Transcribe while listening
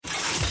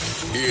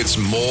It's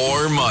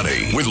More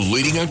Money with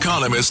leading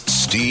economist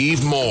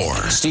Steve Moore.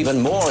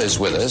 Stephen Moore is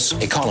with us,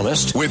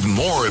 economist. With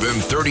more than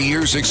 30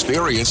 years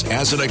experience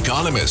as an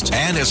economist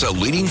and as a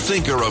leading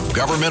thinker of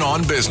government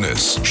on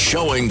business,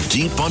 showing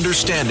deep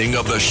understanding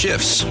of the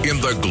shifts in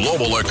the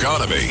global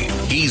economy.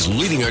 He's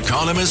leading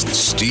economist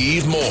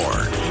Steve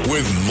Moore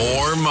with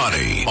More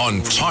Money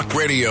on Talk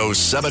Radio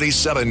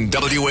 77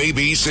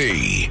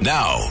 WABC.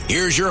 Now,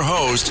 here's your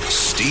host,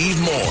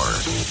 Steve Moore.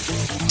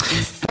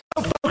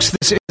 Hello, folks.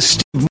 This is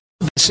Steve Moore.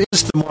 This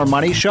is the More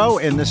Money Show,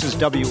 and this is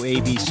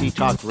WABC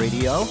Talk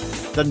Radio,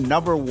 the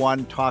number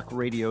one talk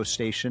radio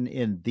station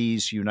in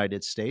these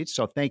United States.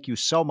 So thank you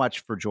so much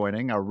for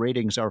joining. Our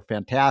ratings are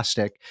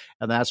fantastic,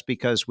 and that's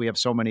because we have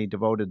so many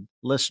devoted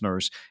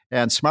listeners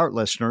and smart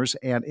listeners.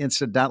 And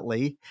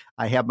incidentally,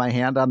 I have my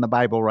hand on the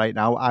Bible right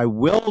now. I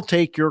will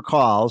take your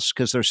calls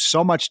because there's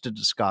so much to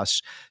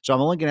discuss. So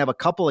I'm only going to have a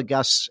couple of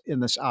guests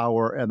in this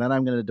hour, and then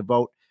I'm going to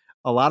devote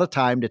a lot of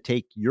time to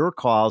take your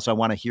calls. I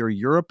want to hear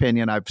your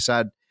opinion. I've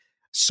said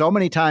so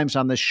many times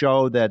on this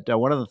show that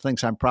one of the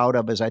things I'm proud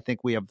of is I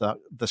think we have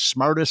the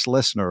smartest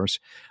listeners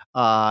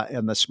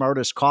and the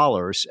smartest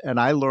callers, and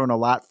I learn a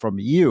lot from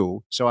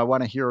you. So I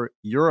want to hear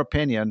your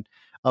opinion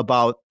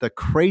about the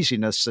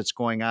craziness that's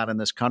going on in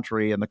this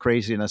country and the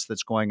craziness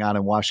that's going on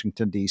in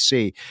Washington,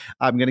 D.C.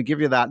 I'm going to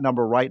give you that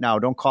number right now.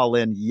 Don't call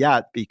in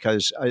yet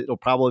because it'll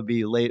probably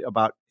be late,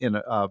 about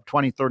in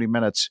 20, 30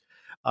 minutes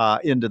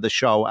into the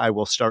show. I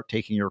will start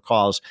taking your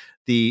calls.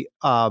 The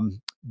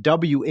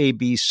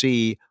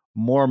WABC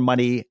More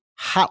Money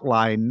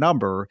hotline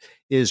number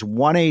is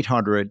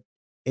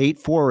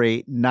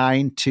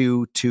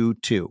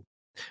 1-800-848-9222.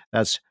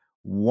 That's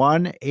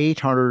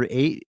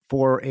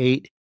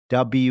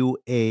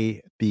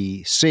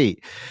 1-800-848-WABC.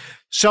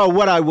 So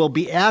what I will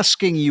be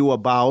asking you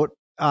about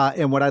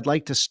and what I'd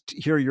like to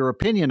hear your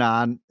opinion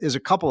on is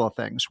a couple of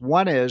things.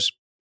 One is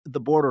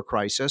the border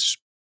crisis.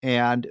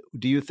 And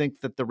do you think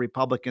that the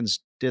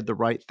Republicans did the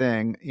right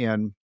thing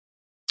in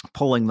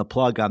pulling the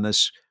plug on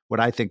this, what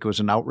I think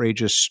was an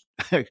outrageous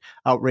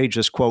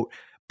quote,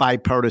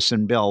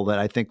 bipartisan bill that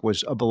I think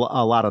was a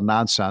lot of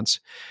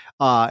nonsense.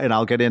 And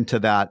I'll get into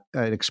that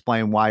and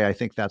explain why I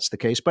think that's the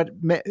case. But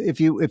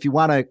if you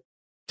want to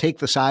take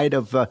the side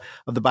of the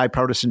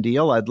bipartisan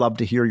deal, I'd love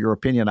to hear your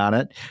opinion on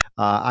it.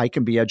 I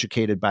can be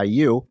educated by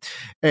you.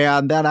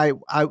 And then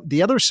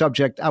the other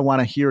subject I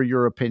want to hear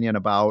your opinion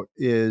about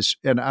is,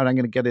 and I'm going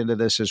to get into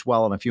this as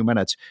well in a few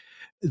minutes,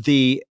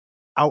 the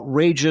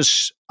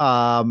outrageous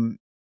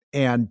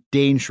and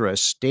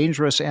dangerous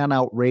and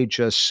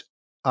outrageous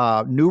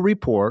new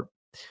report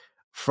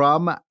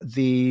from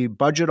the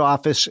budget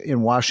office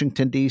in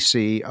Washington,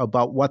 D.C.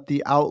 about what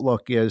the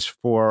outlook is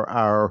for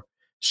our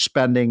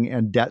spending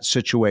and debt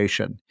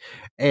situation.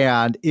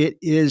 And it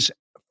is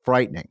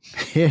frightening.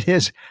 It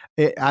is.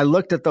 I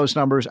looked at those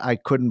numbers. I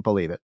couldn't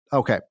believe it.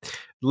 Okay.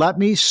 Let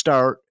me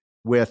start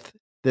with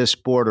this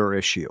border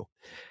issue.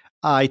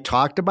 I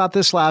talked about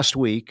this last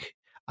week.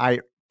 I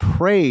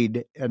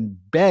prayed and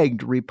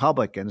begged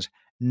Republicans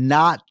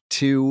not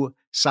to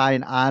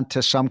sign on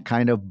to some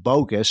kind of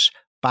bogus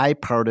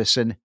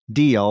bipartisan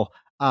deal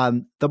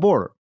on the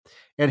border.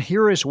 And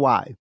here is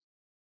why.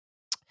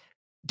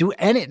 Do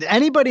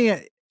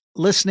anybody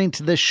listening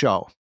to this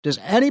show, does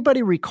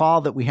anybody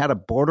recall that we had a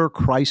border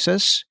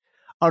crisis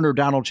under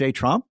Donald J.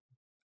 Trump?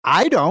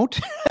 I don't.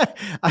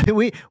 I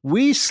mean,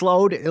 we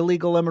slowed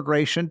illegal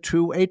immigration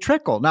to a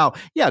trickle. Now,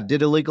 yeah,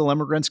 did illegal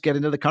immigrants get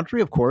into the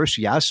country? Of course,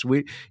 yes.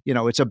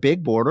 It's a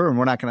big border and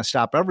we're not going to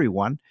stop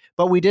everyone,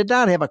 but we did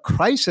not have a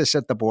crisis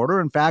at the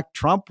border. In fact,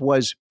 Trump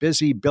was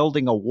busy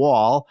building a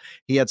wall.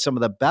 He had some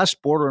of the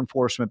best border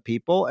enforcement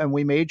people, and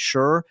we made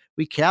sure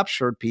we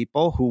captured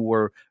people who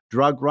were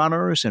drug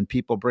runners and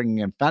people bringing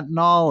in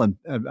fentanyl and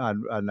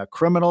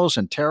criminals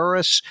and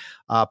terrorists,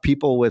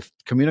 people with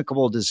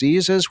communicable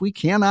diseases.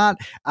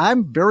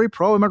 I'm very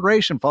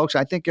pro-immigration, folks.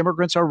 I think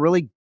immigrants are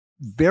really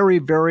very,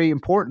 very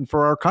important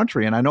for our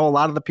country. And I know a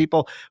lot of the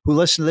people who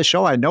listen to the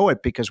show, I know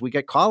it because we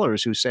get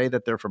callers who say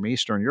that they're from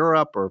Eastern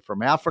Europe or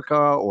from Africa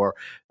or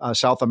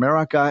South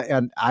America.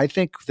 And I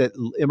think that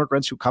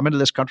immigrants who come into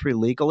this country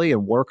legally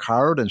and work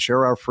hard and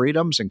share our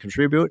freedoms and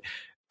contribute,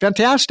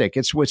 fantastic.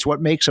 It's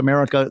what makes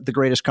America the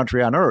greatest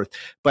country on earth.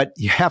 But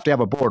you have to have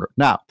a border.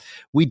 Now,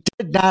 we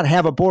did not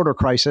have a border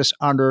crisis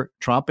under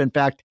Trump. In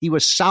fact, he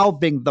was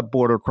solving the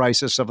border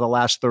crisis of the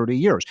last 30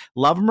 years.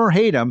 Love him or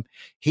hate him,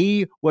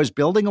 he was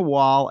building a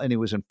wall and he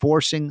was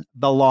enforcing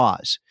the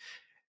laws.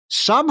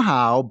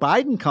 Somehow,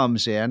 Biden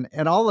comes in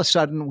and all of a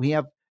sudden we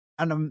have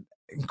an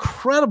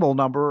incredible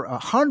number,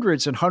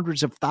 hundreds and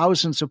hundreds of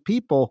thousands of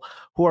people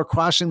who are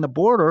crossing the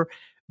border.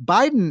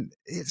 Biden,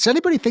 does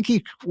anybody think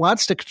he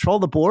wants to control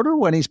the border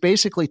when he's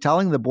basically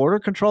telling the border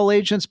control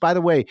agents, by the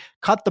way,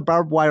 cut the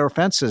barbed wire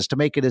fences to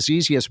make it as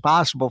easy as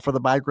possible for the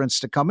migrants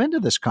to come into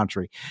this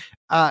country?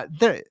 I'm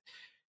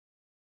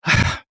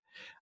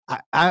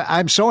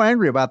so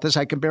angry about this,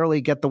 I can barely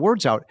get the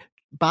words out.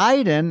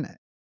 Biden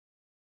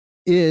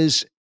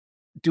is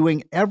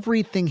doing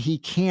everything he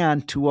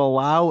can to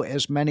allow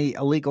as many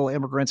illegal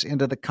immigrants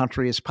into the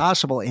country as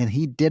possible, and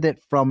he did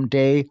it from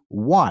day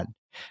one.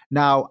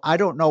 Now, I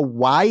don't know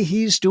why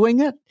he's doing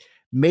it.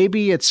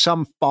 Maybe it's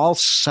some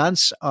false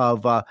sense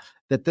of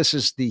that this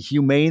is the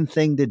humane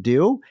thing to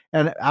do.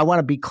 And I want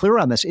to be clear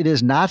on this. It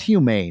is not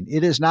humane.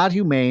 It is not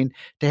humane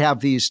to have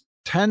these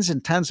tens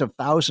and tens of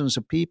thousands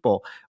of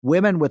people,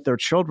 women with their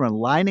children,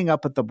 lining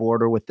up at the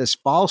border with this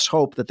false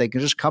hope that they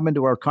can just come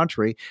into our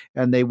country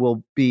and they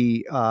will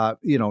be,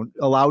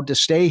 allowed to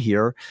stay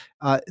here.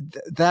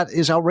 That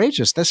is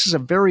outrageous. This is a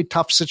very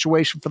tough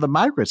situation for the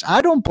migrants.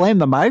 I don't blame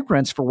the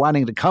migrants for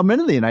wanting to come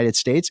into the United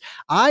States.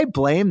 I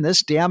blame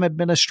this damn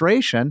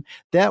administration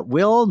that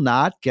will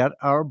not get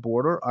our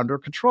border under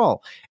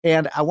control.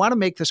 And I want to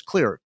make this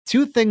clear.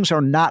 Two things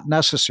are not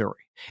necessary.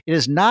 It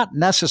is not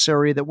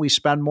necessary that we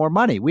spend more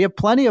money. We have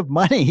plenty of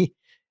money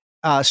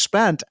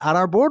spent on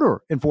our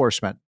border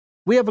enforcement.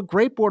 We have a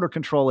great border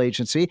control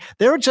agency.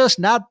 They're just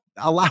not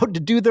allowed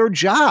to do their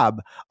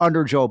job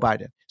under Joe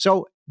Biden.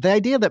 So the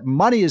idea that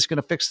money is going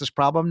to fix this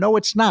problem, no,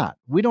 it's not.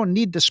 We don't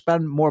need to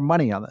spend more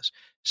money on this.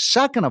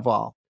 Second of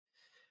all,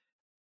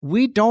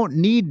 we don't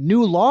need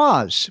new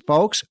laws,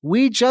 folks.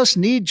 We just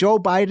need Joe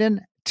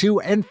Biden to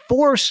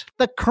enforce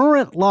the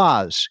current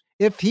laws.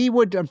 If he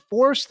would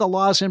enforce the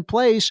laws in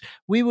place,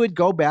 we would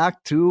go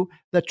back to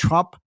the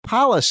Trump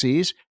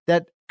policies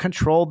that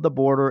controlled the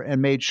border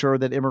and made sure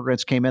that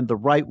immigrants came in the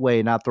right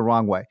way, not the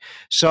wrong way.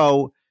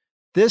 So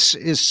this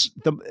is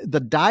the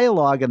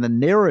dialogue and the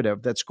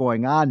narrative that's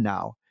going on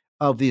now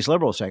of these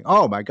liberals saying,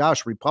 oh my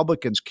gosh,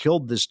 Republicans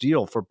killed this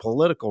deal for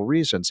political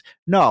reasons.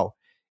 No,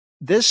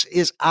 this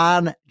is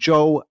on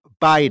Joe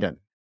Biden.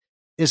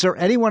 Is there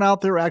anyone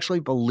out there who actually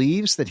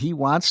believes that he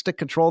wants to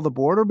control the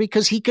border?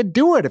 Because he could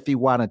do it if he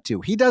wanted to.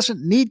 He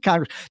doesn't need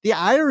Congress. The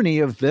irony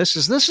of this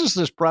is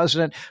this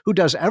president who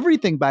does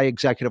everything by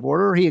executive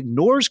order. He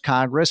ignores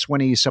Congress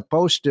when he's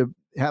supposed to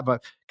have a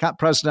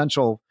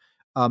presidential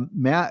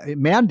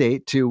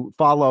mandate to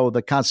follow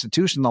the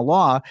Constitution, the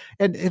law.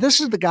 And this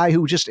is the guy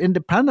who just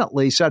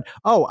independently said,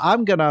 oh,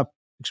 I'm going to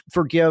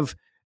forgive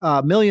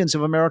millions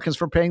of Americans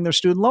for paying their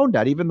student loan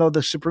debt, even though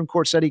the Supreme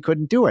Court said he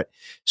couldn't do it.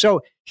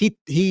 So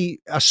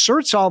he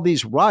asserts all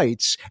these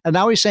rights, and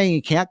now he's saying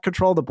he can't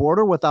control the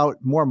border without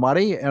more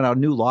money and a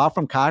new law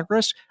from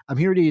Congress. I'm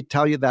here to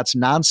tell you that's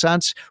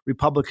nonsense.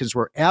 Republicans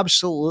were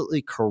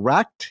absolutely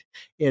correct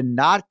in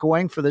not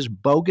going for this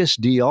bogus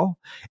deal.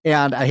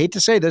 And I hate to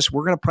say this,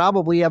 we're going to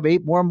probably have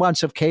 8 more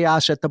months of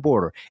chaos at the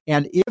border.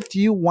 And if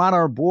you want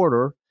our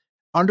border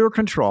under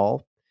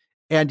control,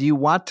 and you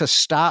want to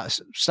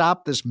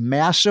stop this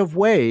massive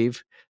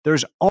wave,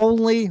 there's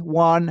only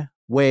one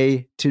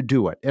way to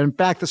do it. And in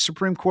fact, the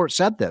Supreme Court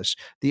said this.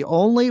 The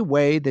only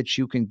way that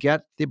you can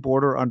get the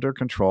border under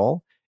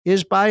control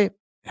is by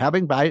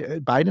having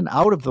Biden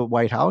out of the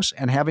White House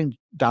and having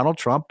Donald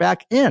Trump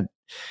back in.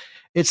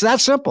 It's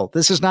that simple.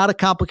 This is not a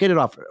complicated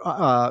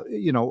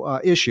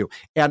issue.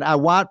 And I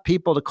want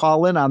people to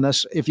call in on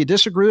this. If you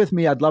disagree with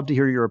me, I'd love to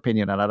hear your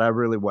opinion on it. I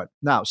really would.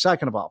 Now,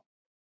 second of all,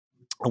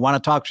 I want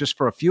to talk just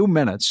for a few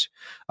minutes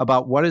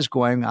about what is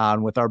going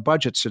on with our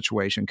budget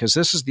situation, because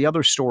this is the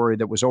other story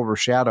that was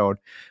overshadowed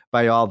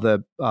by all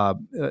the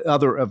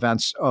other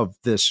events of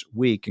this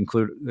week,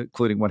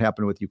 including what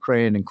happened with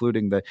Ukraine,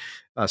 including the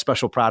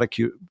special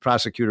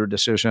prosecutor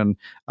decision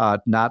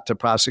not to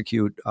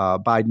prosecute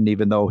Biden,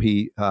 even though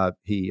he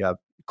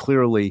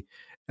clearly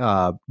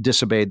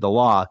disobeyed the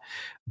law.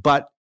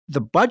 But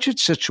the budget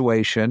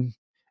situation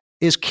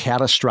is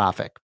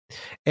catastrophic.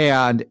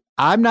 And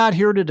I'm not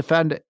here to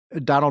defend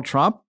Donald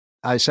Trump.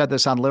 I said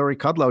this on Larry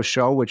Kudlow's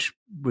show, which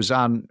was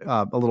on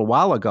a little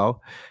while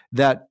ago,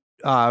 that,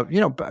 I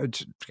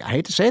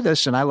hate to say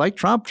this, and I like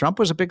Trump. Trump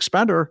was a big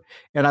spender.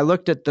 And I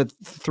looked at the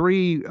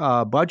 3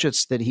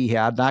 budgets that he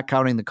had, not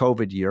counting the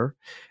COVID year,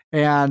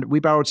 and we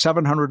borrowed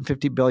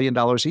 $750 billion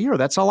a year.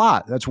 That's a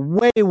lot. That's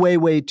way, way,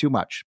 way too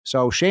much.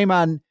 So shame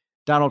on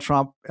Donald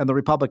Trump and the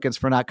Republicans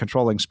for not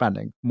controlling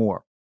spending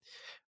more.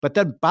 But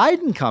then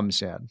Biden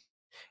comes in.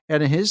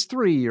 And in his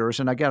 3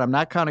 years, and again, I'm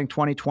not counting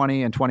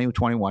 2020 and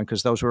 2021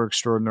 because those were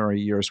extraordinary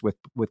years with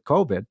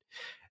COVID.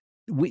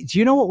 Do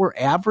you know what we're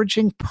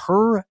averaging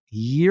per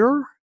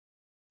year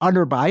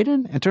under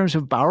Biden in terms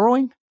of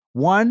borrowing?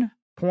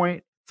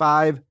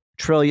 $1.5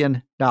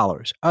 trillion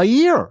a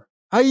year.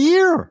 A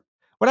year.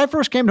 When I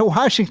first came to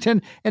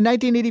Washington in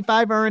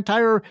 1985, our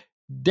entire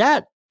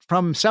debt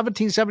from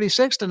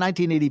 1776 to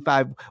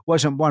 1985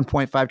 wasn't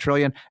 $1.5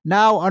 trillion.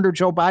 Now, under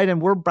Joe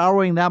Biden, we're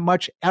borrowing that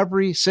much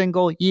every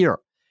single year.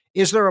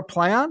 Is there a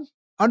plan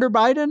under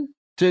Biden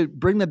to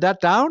bring the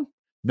debt down?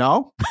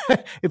 No.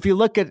 If you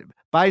look at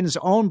Biden's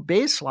own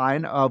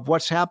baseline of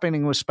what's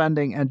happening with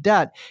spending and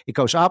debt, it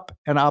goes up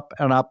and up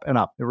and up and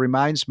up. It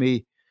reminds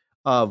me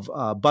of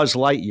Buzz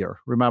Lightyear,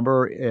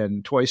 remember,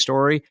 in Toy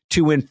Story,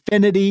 to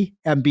infinity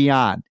and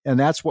beyond. And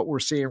that's what we're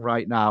seeing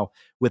right now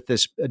with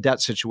this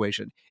debt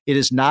situation. It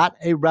is not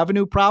a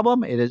revenue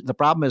problem. The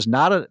problem is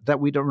not that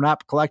we are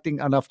not collecting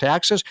enough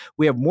taxes.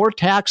 We have more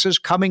taxes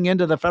coming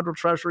into the federal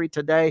treasury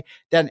today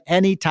than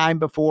any time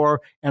before,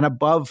 and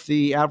above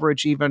the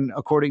average, even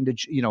according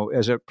to,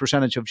 as a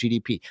percentage of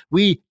GDP.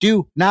 We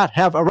do not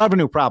have a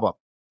revenue problem.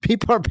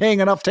 People are paying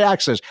enough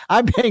taxes.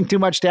 I'm paying too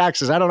much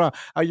taxes. I don't know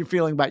how you're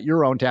feeling about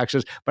your own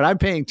taxes, but I'm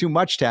paying too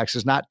much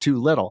taxes, not too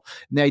little.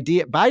 And the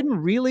idea, Biden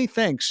really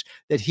thinks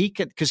that he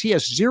can, because he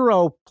has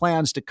zero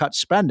plans to cut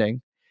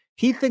spending.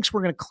 He thinks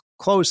we're going to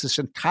close this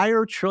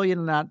entire $1.5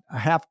 trillion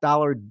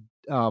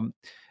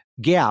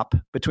gap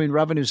between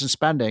revenues and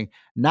spending,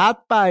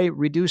 not by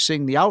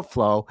reducing the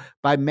outflow,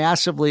 by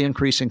massively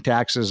increasing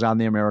taxes on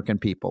the American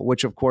people,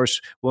 which of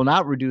course will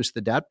not reduce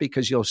the debt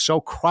because you'll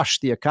so crush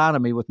the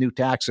economy with new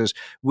taxes.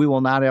 We will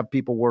not have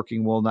people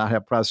working. We will not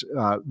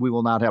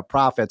have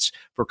profits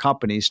for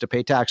companies to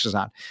pay taxes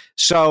on.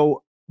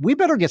 So we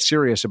better get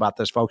serious about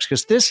this, folks,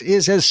 because this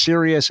is as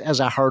serious as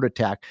a heart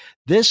attack.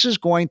 This is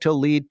going to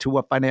lead to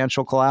a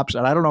financial collapse.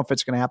 And I don't know if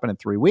it's going to happen in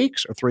 3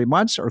 weeks or 3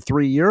 months or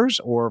 3 years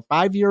or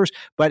 5 years,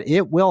 but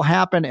it will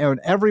happen. And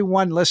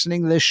everyone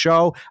listening to this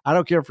show, I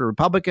don't care if you're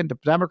Republican,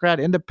 Democrat,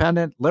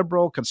 independent,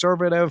 liberal,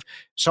 conservative,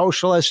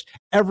 socialist,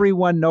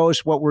 everyone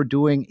knows what we're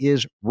doing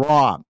is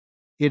wrong.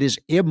 It is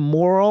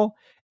immoral,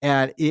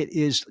 and it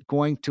is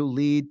going to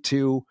lead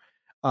to,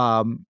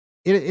 it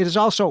is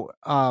also,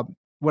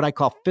 what I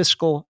call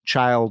fiscal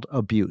child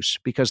abuse,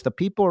 because the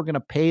people who are going to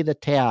pay the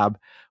tab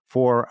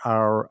for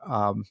our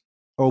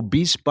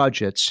obese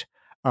budgets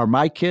are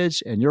my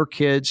kids and your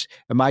kids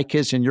and my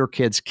kids and your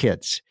kids'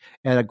 kids.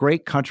 And a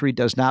great country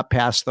does not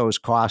pass those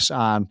costs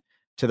on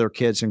to their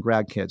kids and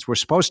grandkids. We're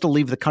supposed to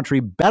leave the country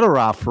better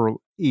off for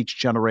each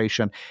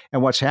generation.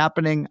 And what's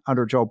happening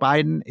under Joe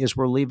Biden is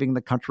we're leaving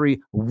the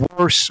country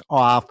worse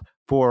off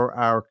for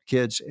our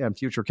kids and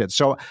future kids.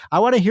 So I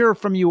want to hear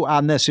from you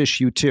on this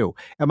issue too.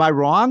 Am I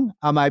wrong?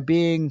 Am I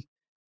being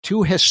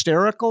too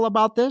hysterical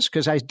about this?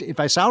 Because if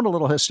I sound a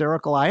little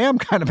hysterical, I am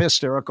kind of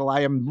hysterical.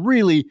 I am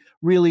really,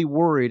 really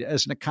worried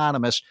as an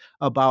economist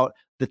about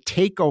the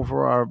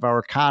takeover of our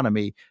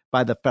economy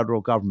by the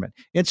federal government.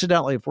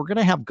 Incidentally, if we're going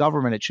to have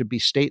government, it should be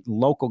state and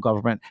local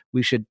government.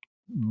 We should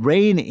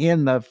rein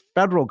in the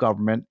federal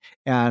government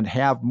and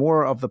have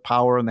more of the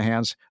power in the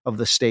hands of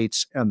the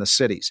states and the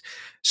cities.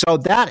 So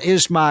that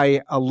is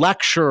my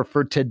lecture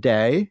for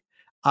today.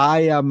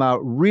 I am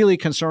really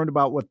concerned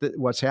about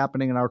what's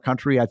happening in our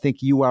country. I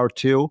think you are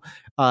too.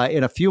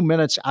 In a few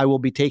minutes, I will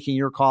be taking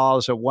your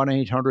calls at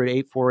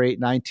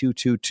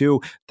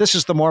 1-800-848-9222. This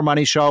is the More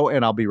Money Show,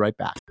 and I'll be right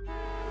back.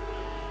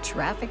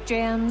 Traffic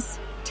jams,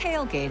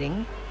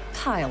 tailgating,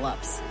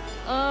 pileups.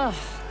 Ugh,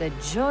 the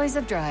joys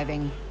of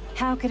driving.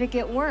 How could it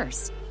get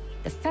worse?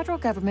 The federal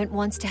government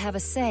wants to have a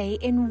say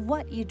in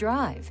what you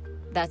drive.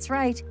 That's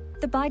right.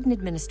 The Biden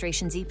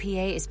administration's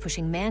EPA is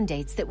pushing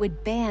mandates that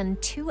would ban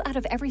 2 out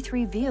of every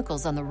 3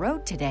 vehicles on the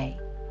road today.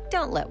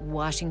 Don't let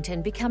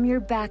Washington become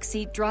your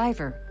backseat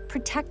driver.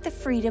 Protect the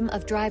freedom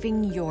of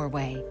driving your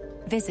way.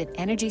 Visit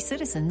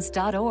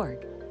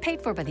EnergyCitizens.org.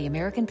 Paid for by the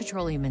American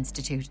Petroleum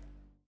Institute.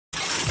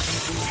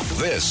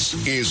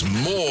 This is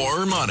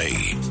More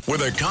Money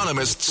with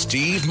economist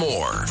Steve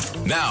Moore.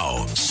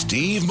 Now,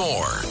 Steve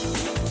Moore.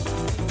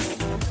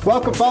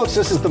 Welcome, folks.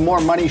 This is the More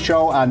Money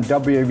Show on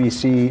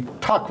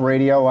WABC Talk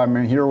Radio.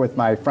 I'm here with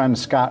my friend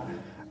Scott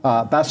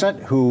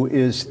Bessent, who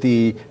is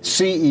the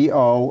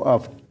CEO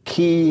of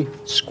Key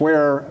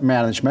Square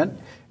Management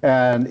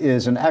and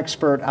is an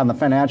expert on the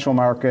financial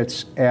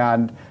markets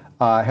and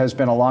has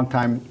been a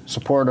longtime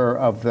supporter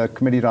of the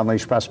Committee to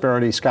Unleash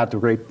Prosperity. Scott,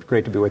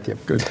 great to be with you.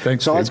 Good,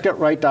 thanks. So let's get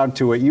right down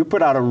to it. You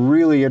put out a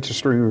really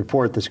interesting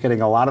report that's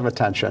getting a lot of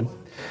attention,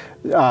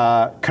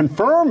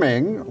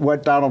 confirming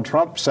what Donald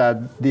Trump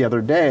said the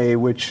other day,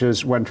 which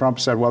is when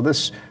Trump said, well,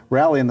 this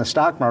rally in the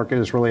stock market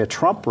is really a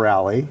Trump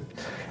rally.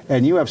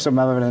 And you have some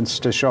evidence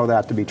to show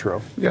that to be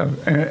true. Yeah,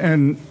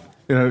 and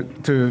you know,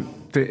 to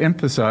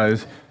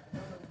emphasize,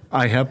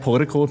 I have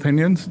political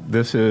opinions.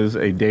 This is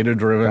a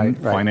data-driven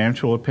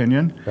financial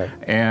opinion. Right.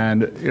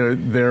 And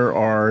there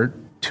are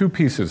 2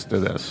 pieces to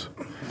this.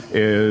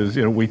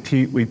 We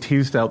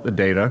teased out the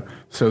data.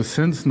 So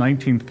since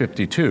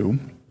 1952,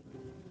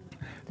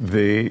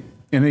 in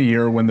a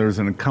year when there's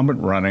an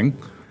incumbent running,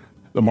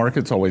 the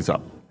market's always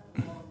up.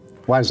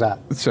 Why is that?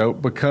 So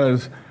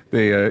because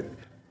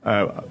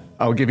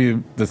I'll give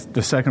you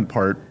the second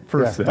part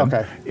first.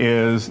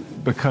 Is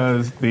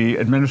because the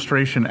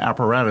administration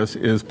apparatus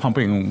is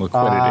pumping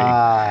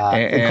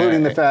liquidity,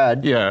 including the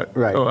Fed. Yeah,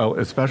 right. Well,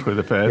 especially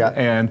the Fed. Yeah.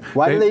 And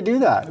why do they do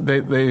that?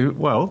 They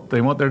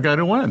want their guy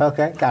to win.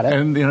 Okay, got it.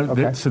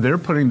 And so they're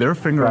putting their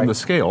finger on the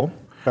scale.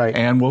 Right.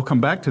 And we'll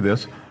come back to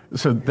this.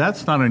 So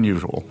that's not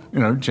unusual.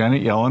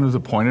 Janet Yellen is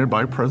appointed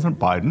by President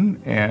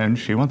Biden, and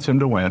she wants him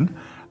to win.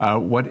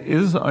 What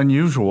is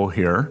unusual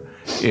here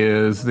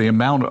is the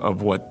amount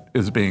of what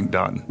is being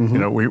done.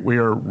 Mm-hmm. We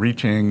are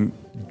reaching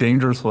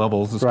dangerous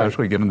levels,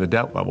 especially given the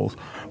debt levels.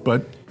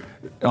 But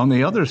on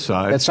the other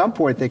side, at some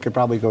point they could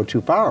probably go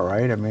too far,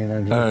 right? I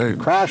mean,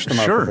 crash the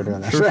market for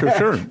doing that.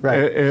 Sure. Right.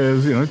 It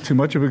is too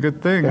much of a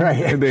good thing.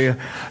 Right.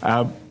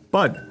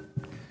 But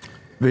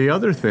the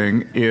other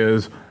thing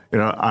is,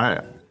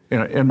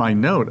 in my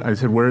note, I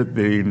said we're at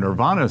the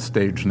nirvana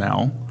stage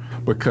now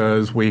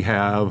because we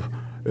have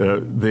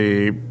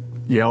the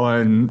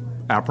Yellen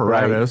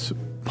apparatus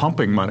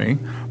pumping money,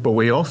 but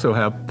we also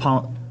have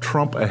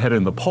Trump ahead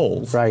in the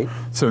polls. Right.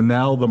 So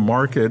now the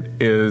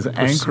market is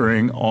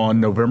anchoring on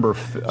November.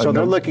 So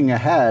they're looking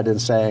ahead and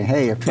saying,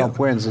 hey, if Trump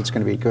wins, it's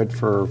going to be good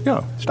for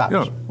stocks.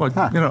 Yeah. Well,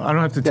 I don't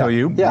have to tell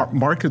you.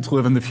 Markets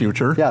live in the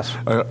future. Yes.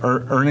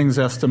 Earnings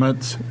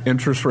estimates,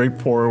 interest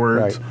rate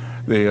forwards,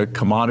 the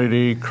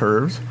commodity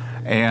curves.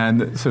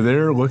 And so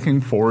they're looking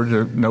forward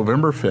to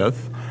November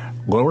 5th,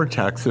 lower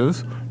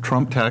taxes,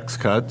 Trump tax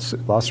cuts,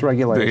 less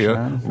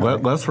regulation,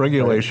 less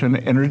regulation,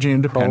 energy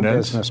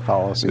independence, business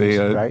policies,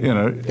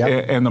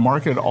 and the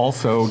market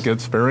also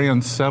gets very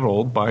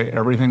unsettled by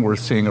everything we're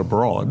seeing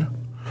abroad.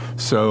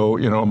 So,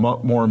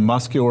 more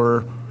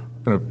muscular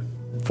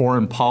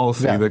foreign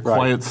policy that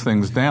quiets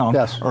things down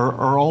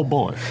are all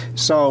bullish.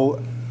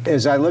 So,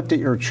 as I looked at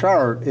your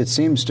chart, it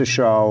seems to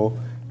show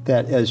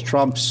that as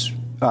Trump's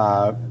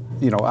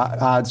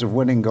odds of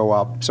winning go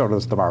up, so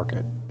does the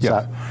market.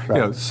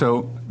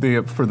 So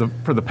for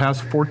the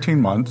past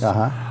 14 months,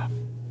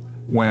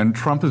 when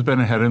Trump has been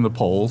ahead in the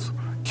polls,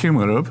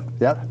 cumulative,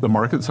 the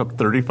market's up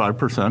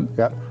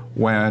 35%.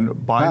 When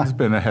Biden's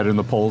been ahead in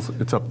the polls,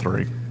 it's up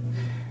 3%.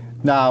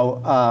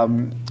 Now,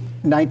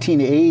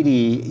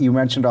 1980, you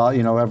mentioned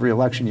every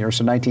election year.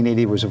 So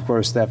 1980 was, of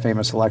course, that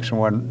famous election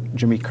when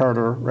Jimmy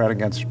Carter ran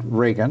against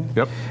Reagan.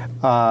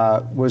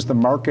 Was the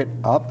market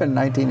up in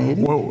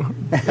 1980? Well,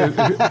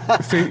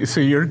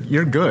 see,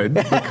 you're good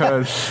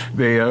because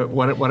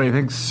what I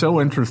think is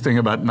so interesting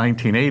about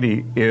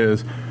 1980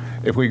 is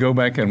if we go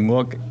back and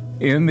look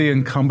in the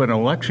incumbent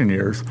election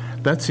years,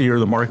 that's the year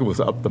the market was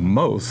up the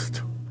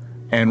most,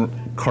 and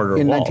Carter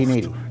in lost.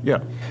 1980. Yeah.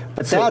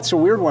 But that's a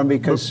weird one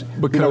because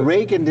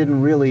Reagan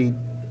didn't really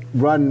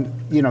run,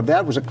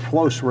 that was a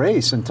close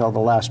race until the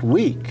last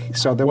week.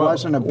 So there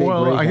wasn't a big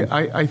Reagan.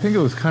 I think it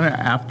was kind of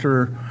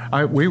after,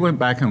 we went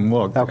back and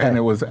looked, and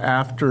it was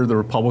after the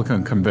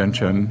Republican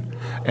convention,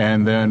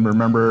 and then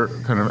remember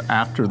kind of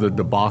after the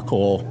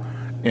debacle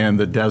in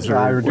the desert.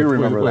 I do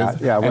remember that.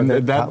 Yeah, and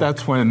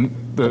that's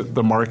when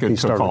the market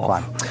took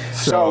off.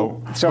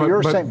 So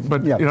you're saying...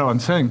 But, I'm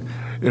saying,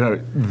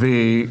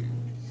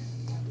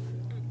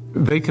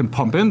 they can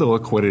pump in the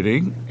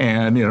liquidity,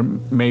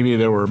 and maybe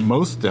they were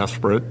most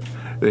desperate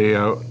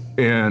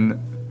in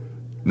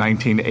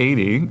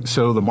 1980.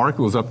 So the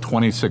market was up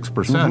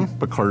 26%,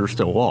 but Carter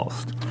still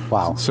lost.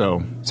 Wow!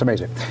 So it's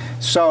amazing.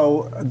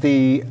 So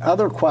the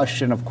other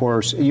question, of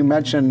course, you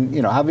mentioned,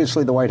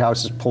 obviously the White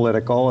House is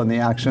political, and the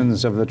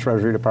actions of the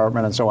Treasury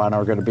Department and so on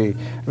are going to be.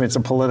 It's a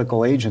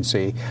political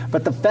agency,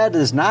 but the Fed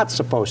is not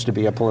supposed to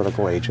be a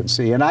political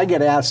agency, and I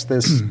get asked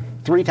this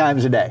 3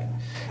 times a day.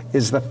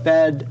 Is the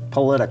Fed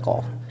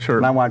political? Sure.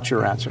 And I want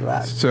your answer to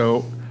that.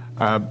 So,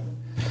 I'm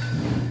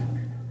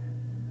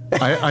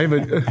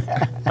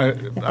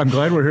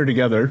glad we're here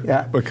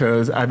together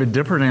because I have a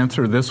different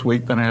answer this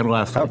week than I had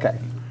last week. Okay.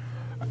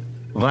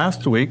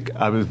 Last week,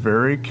 I was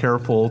very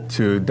careful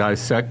to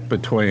dissect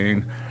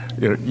between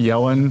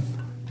Yellen,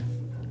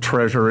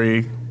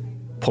 Treasury,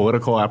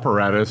 political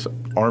apparatus,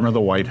 arm of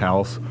the White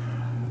House,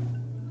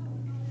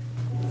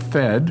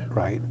 Fed,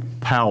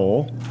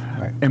 Powell,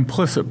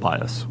 implicit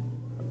bias.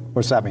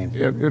 What's that mean?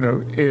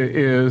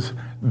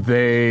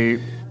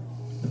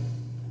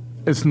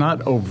 It's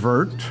not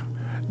overt.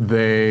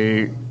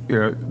 They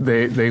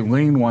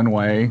lean one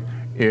way.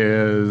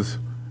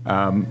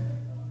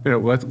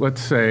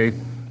 Let's say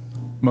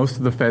most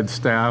of the Fed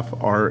staff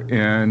are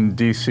in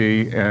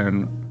D.C.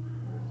 and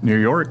New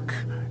York.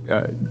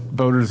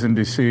 Voters in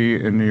D.C.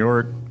 and New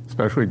York,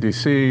 especially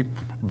D.C.,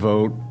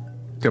 vote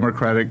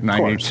Democratic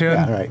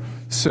 90-10.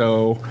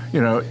 So,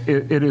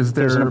 it is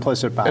there's an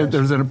implicit bias.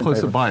 There's an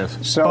implicit bias.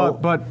 So,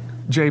 but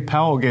Jay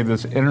Powell gave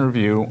this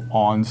interview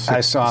on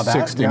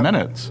 60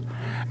 Minutes.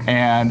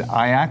 And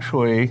I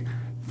actually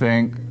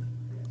think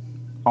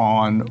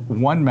on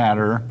one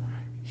matter,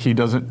 he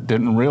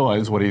didn't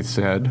realize what he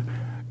said.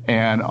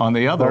 And on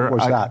the other, what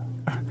was that?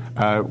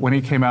 When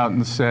he came out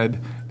and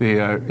said, he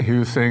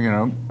was saying,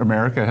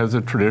 America has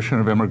a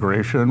tradition of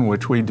immigration,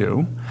 which we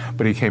do.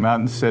 But he came out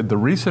and said the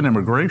recent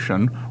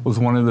immigration was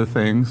one of the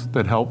things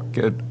that helped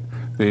get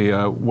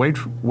the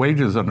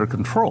wages under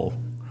control.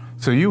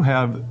 So you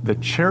have the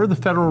chair of the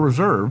Federal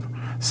Reserve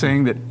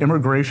saying that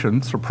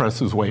immigration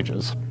suppresses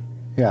wages.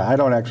 Yeah, I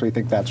don't actually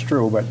think that's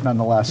true, but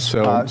nonetheless.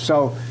 But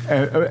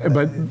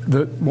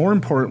more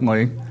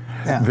importantly,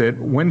 that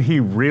when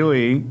he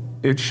really...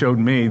 It showed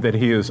me that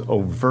he is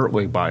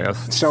overtly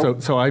biased.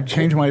 So I've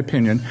changed my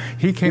opinion.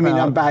 He came out...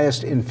 I'm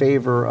biased in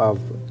favor of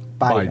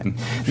Biden.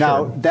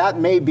 Now, that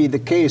may be the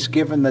case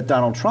given that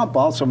Donald Trump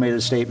also made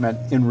a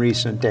statement in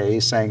recent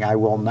days saying, I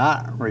will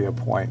not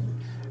reappoint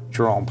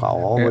Jerome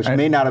Powell, which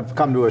may not have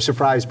come to a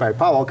surprise by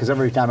Powell, because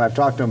every time I've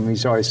talked to him,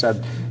 he's always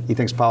said he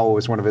thinks Powell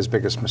was one of his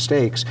biggest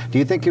mistakes. Do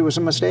you think it was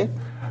a mistake?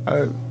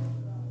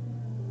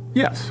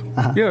 Yes.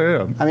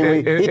 Yeah. I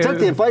mean, he took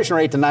the inflation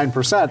rate to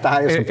 9%, the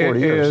highest in 40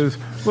 years.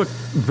 Look,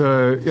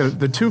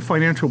 the two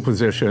financial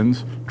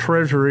positions,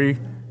 Treasury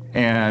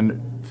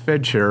and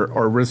Fed chair,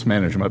 are risk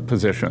management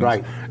positions.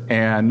 Right.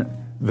 And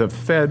the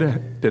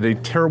Fed did a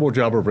terrible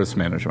job of risk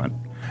management.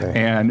 Okay.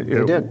 And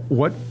they did.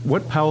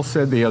 What Powell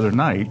said the other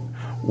night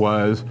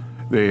was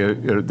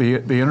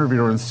the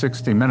interviewer in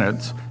 60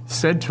 Minutes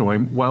said to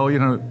him, well,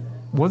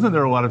 wasn't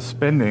there a lot of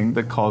spending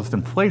that caused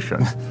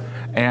inflation?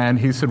 And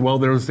he said, well,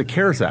 there was the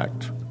CARES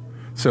Act.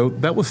 So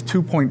that was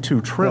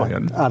 $2.2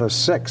 trillion. Yeah, out of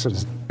six.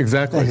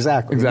 Exactly.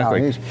 No,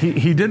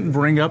 he didn't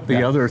bring up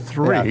the other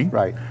three. Yeah,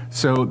 right.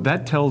 So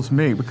that tells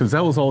me, because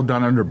that was all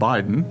done under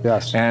Biden,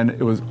 yes, and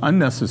it was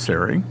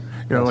unnecessary.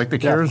 Like the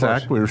CARES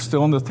Act, we were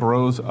still in the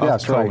throes of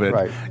COVID.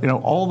 Right.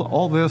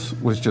 All this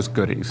was just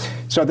goodies.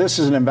 So this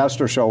is an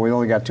investor show. We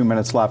only got 2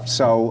 minutes left.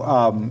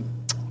 So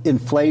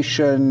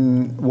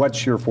inflation,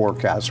 what's your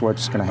forecast?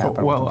 What's going to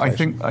happen? Well, I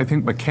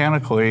think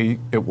mechanically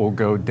it will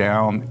go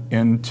down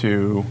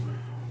into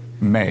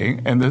May,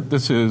 and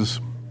this is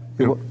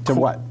to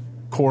what?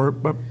 Core,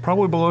 but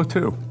probably below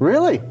 2.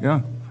 Really?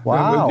 Yeah.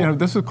 Wow.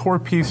 This is core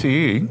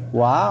PCE.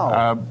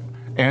 Wow.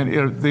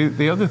 And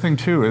the other thing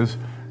too is,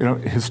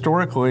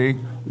 historically,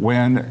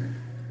 when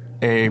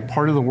a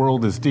part of the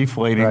world is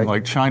deflating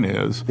like China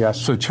is,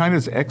 so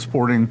China's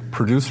exporting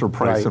producer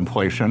price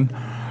inflation.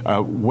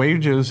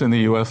 Wages in the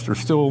U.S. are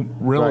still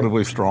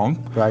relatively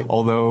strong. Right.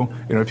 Although,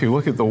 if you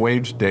look at the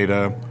wage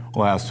data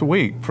last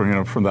week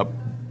from that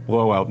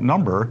blowout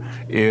number,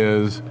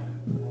 is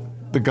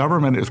the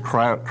government is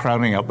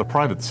crowding out the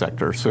private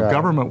sector. So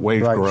government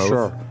wage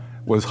growth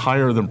was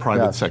higher than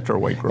private sector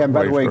wage growth. And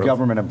by the way,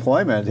 government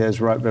employment has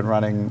been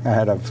running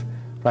ahead of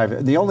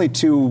private. The only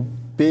two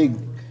big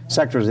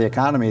sectors of the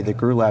economy that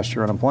grew last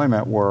year in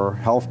employment were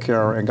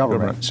healthcare and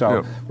government.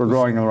 So we're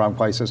growing in the wrong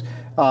places.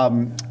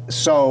 In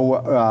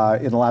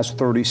the last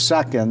 30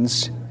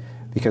 seconds,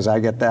 because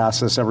I get to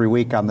ask this every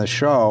week on this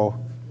show,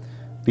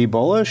 be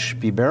bullish,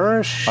 be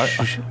bearish?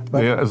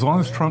 As long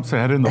as Trump's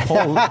ahead in the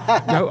polls,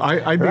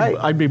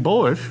 I'd be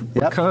bullish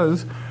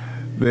because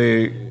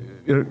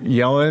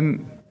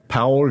Yellen,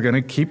 Powell are going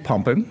to keep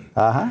pumping.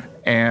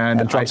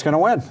 And Trump's going to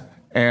win.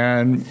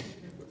 And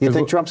you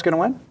think Trump's going to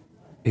win?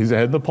 He's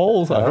ahead of the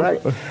polls. All right.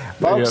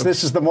 Folks,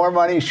 this is the More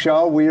Money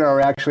Show. We are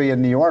actually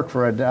in New York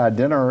for a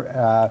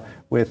dinner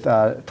with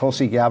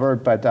Tulsi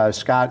Gabbard. But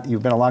Scott,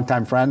 you've been a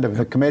longtime friend of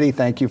the committee.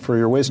 Thank you for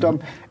your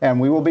wisdom. And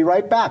we will be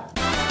right back.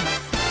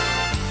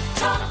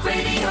 Talk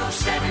Radio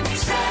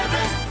 77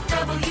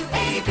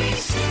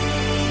 WABC.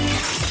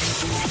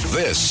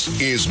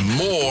 This is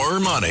More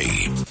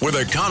Money with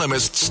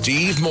economist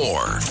Steve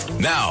Moore.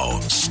 Now,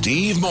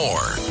 Steve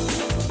Moore.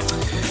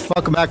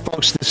 Welcome back,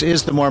 folks. This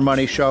is the More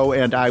Money Show,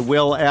 and I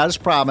will, as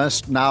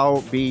promised,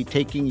 now be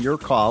taking your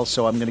calls.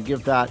 So I'm going to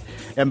give that.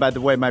 And by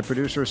the way, my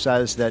producer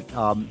says that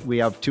we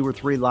have 2 or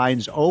 3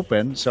 lines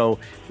open. So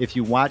if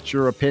you want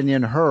your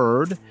opinion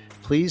heard,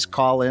 please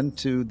call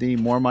into the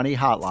More Money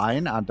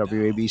hotline on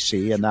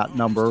WABC. And that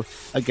number,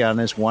 again,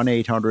 is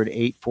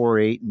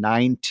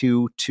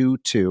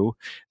 1-800-848-9222.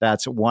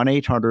 That's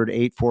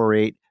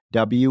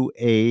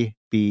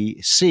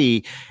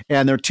 1-800-848-WABC.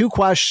 And there are 2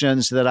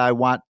 questions that I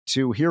want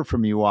to hear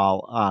from you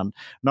all on.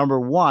 Number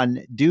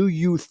one, do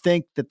you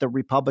think that the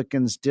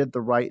Republicans did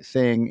the right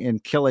thing in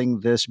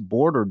killing this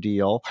border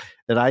deal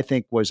that I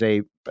think was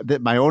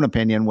my own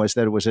opinion was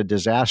that it was a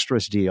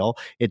disastrous deal?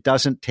 It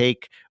doesn't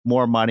take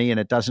more money and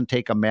it doesn't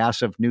take a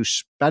massive new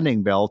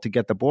spending bill to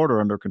get the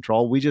border under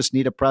control. We just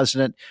need a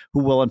president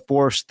who will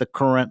enforce the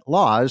current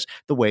laws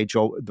the way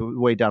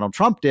Donald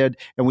Trump did.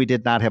 And we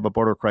did not have a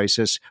border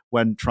crisis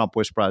when Trump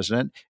was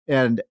president.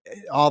 And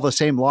all the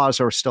same laws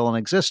are still in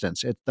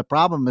existence. The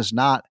problem is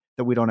not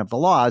that we don't have the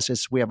laws,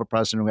 it's we have a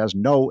president who has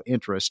no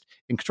interest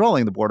in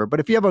controlling the border.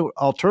 But if you have an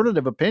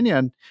alternative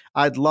opinion,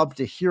 I'd love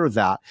to hear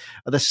that.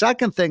 The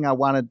second thing I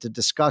wanted to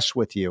discuss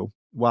with you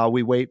while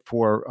we wait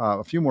for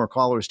a few more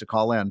callers to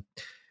call in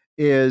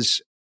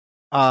is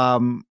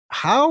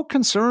how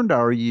concerned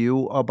are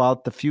you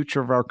about the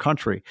future of our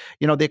country?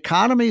 The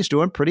economy is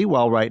doing pretty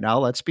well right now.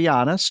 Let's be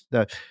honest.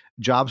 The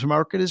jobs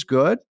market is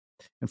good.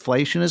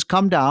 Inflation has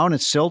come down.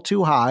 It's still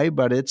too high,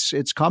 but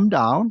it's come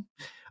down.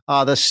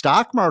 The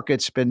stock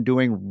market's been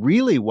doing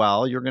really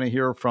well. You're going to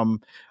hear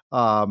from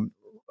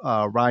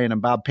Ryan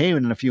and Bob Payman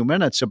in a few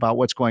minutes about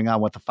what's going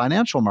on with the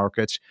financial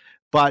markets.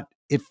 But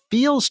it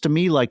feels to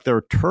me like there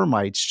are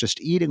termites just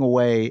eating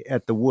away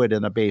at the wood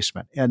in the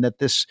basement, and that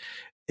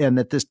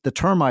the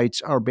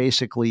termites are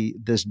basically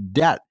this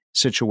debt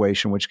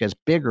situation, which gets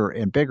bigger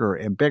and bigger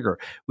and bigger.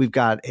 We've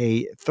got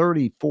a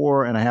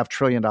 $34.5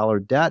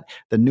 trillion debt.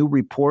 The new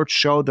reports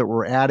show that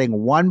we're adding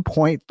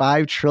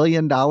 $1.5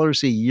 trillion a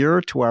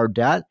year to our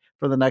debt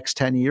for the next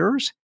 10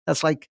 years.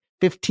 That's like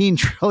 $15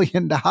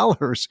 trillion.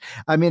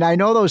 I mean, I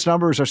know those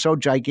numbers are so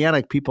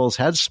gigantic, people's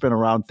heads spin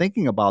around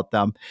thinking about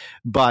them,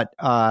 but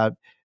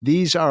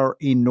these are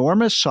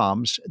enormous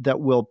sums that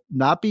will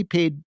not be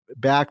paid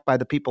back by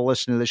the people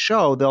listening to the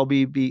show. They'll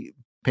be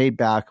paid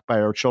back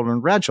by our children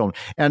and grandchildren.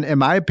 And in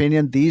my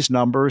opinion, these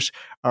numbers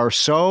are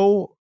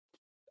so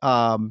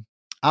out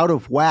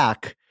of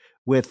whack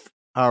with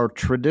our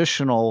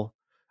traditional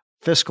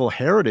fiscal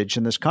heritage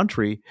in this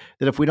country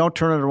that if we don't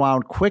turn it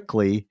around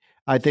quickly,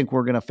 I think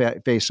we're going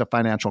to face a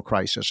financial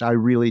crisis. I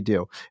really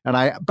do.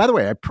 And by the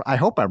way, I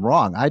hope I'm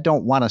wrong. I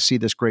don't want to see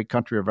this great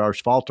country of ours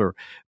falter,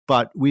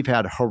 but we've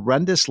had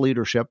horrendous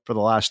leadership for the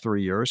last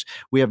 3 years.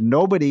 We have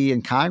nobody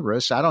in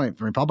Congress, I don't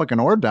think Republican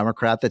or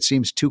Democrat, that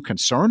seems too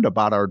concerned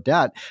about our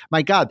debt.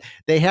 My God,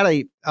 they had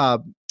a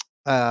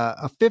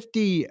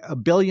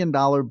 $50 billion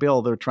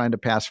bill they're trying to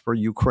pass for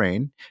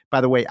Ukraine. By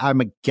the way, I'm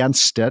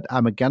against it.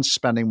 I'm against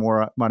spending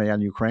more money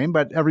on Ukraine,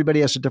 but everybody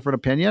has a different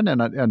opinion,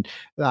 and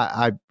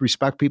I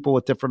respect people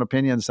with different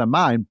opinions than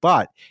mine.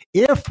 But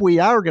if we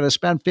are going to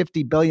spend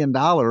 $50 billion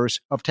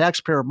of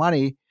taxpayer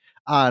money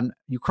on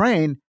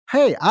Ukraine,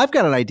 hey, I've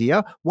got an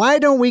idea. Why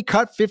don't we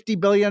cut $50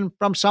 billion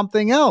from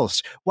something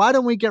else? Why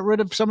don't we get rid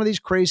of some of these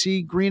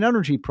crazy green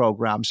energy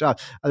programs?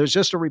 There's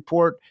just a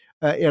report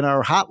in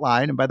our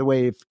hotline. And by the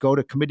way, go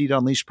to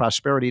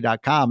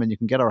committee-to-unleash-prosperity.com and you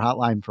can get our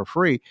hotline for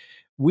free.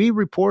 We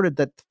reported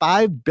that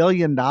 $5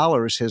 billion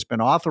has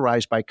been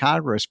authorized by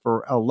Congress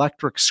for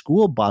electric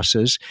school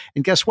buses.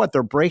 And guess what?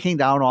 They're breaking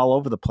down all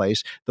over the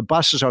place. The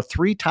buses are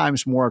 3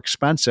 times more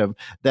expensive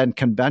than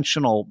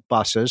conventional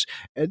buses.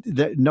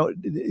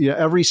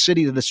 Every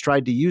city that's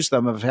tried to use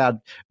them have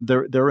had,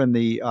 they're in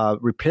the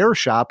repair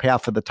shop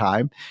half of the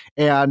time,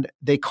 and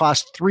they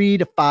cost 3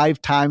 to 5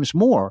 times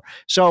more.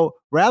 So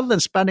rather than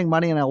spending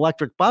money on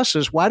electric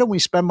buses, why don't we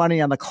spend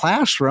money on the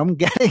classroom,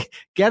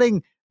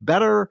 getting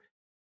better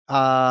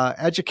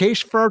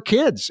education for our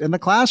kids in the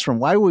classroom?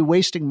 Why are we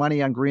wasting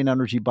money on green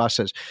energy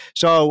buses?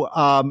 So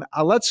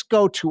let's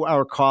go to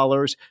our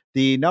callers.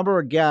 The number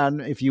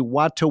again, if you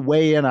want to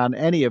weigh in on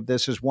any of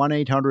this, is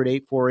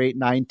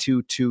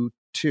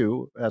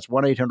 1-800-848-9222. That's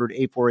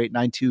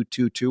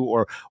 1-800-848-9222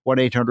 or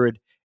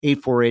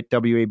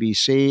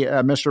 1-800-848-WABC.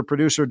 Mr.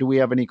 Producer, do we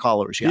have any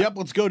callers yet? Yep,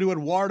 let's go to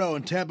Eduardo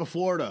in Tampa,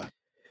 Florida.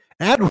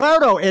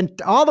 Eduardo,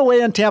 all the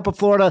way in Tampa,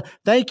 Florida.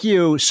 Thank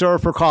you, sir,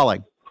 for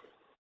calling.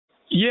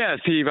 Yeah,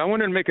 Steve, I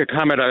wanted to make a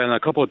comment on a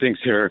couple of things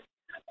here.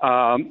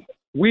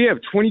 We have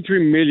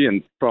 23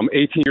 million from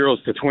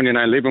 18-year-olds to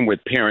 29 living with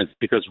parents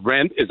because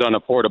rent is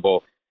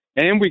unaffordable.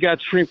 And we got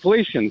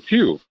shrinkflation,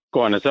 too,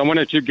 going on. So I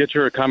wanted to get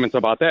your comments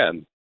about that.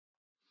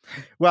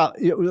 Well,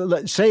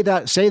 say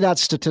that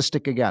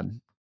statistic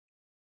again.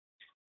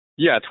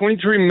 Yeah,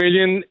 23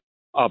 million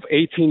of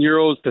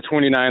 18-year-olds to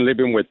 29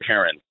 living with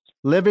parents.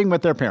 Living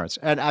with their parents.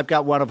 And I've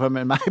got one of them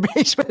in my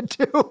basement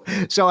too.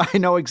 So I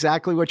know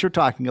exactly what you're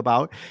talking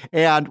about.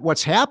 And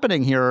what's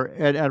happening here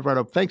at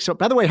Eduardo, thanks. So,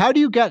 by the way, how do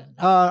you get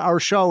our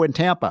show in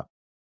Tampa?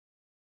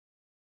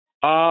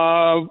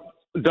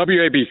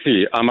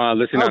 WABC. I'm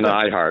listening on the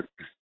iHeart.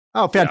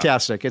 Oh,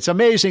 fantastic. Yeah. It's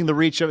amazing the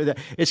reach of it.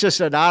 It's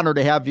just an honor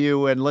to have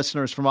you and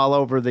listeners from all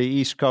over the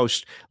East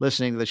Coast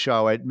listening to the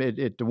show.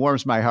 It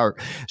warms my heart.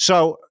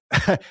 So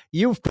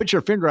you've put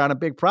your finger on a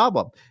big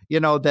problem,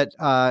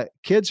 that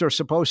kids are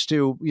supposed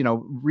to,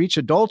 reach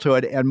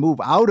adulthood and move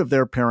out of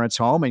their parents'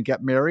 home and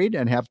get married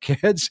and have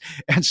kids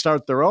and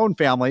start their own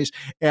families.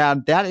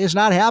 And that is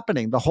not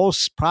happening. The whole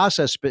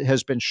process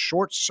has been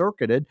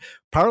short-circuited,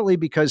 partly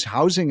because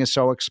housing is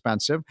so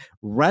expensive,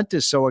 rent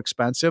is so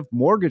expensive,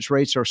 mortgage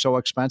rates are so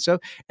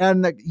expensive,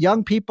 and the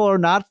young people are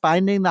not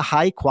finding the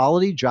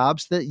high-quality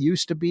jobs that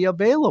used to be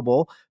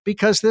available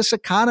because this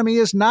economy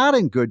is not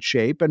in good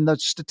shape. And the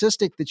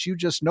statistic that you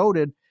just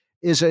noted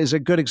is a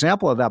good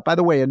example of that. By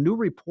the way, a new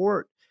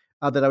report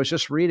that I was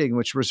just reading,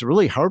 which was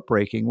really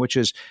heartbreaking, which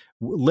is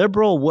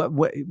liberal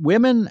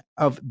women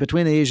of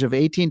between the age of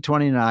 18 and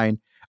 29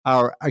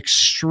 are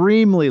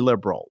extremely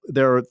liberal.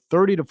 They're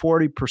 30 to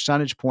 40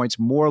 percentage points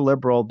more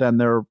liberal than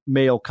their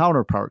male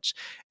counterparts.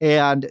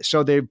 And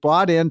so they've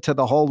bought into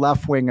the whole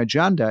left-wing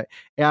agenda.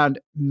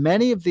 And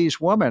many of these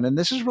women, and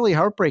this is really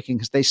heartbreaking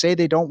because they say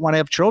they don't want to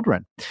have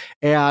children.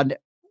 And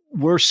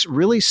we're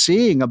really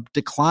seeing a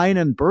decline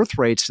in birth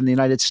rates in the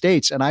United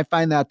States. And I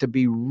find that to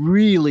be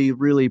really,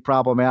 really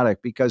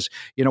problematic because,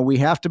 we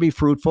have to be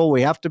fruitful.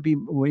 We have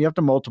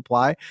to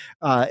multiply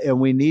and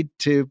we need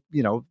to,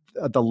 your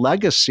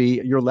legacy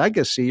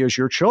is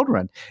your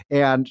children.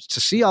 And to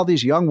see all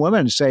these young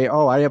women say,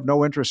 oh, I have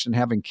no interest in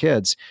having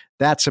kids,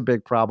 that's a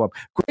big problem.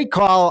 Great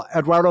call,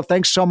 Eduardo.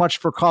 Thanks so much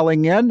for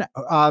calling in.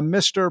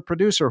 Mr.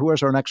 Producer, who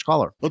is our next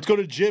caller? Let's go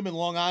to Jim in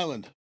Long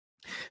Island.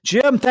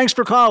 Jim, thanks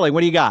for calling.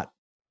 What do you got?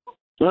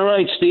 All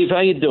right, Steve, how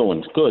you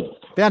doing? Good.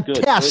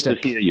 Fantastic.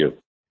 Good to hear you.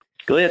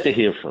 Glad to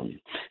hear from you.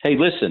 Hey,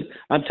 listen,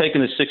 I'm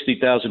taking a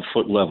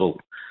 60,000-foot level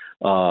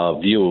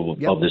view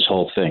of this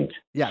whole thing.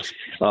 Yes.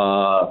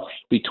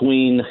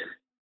 Between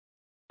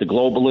the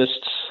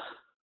globalists,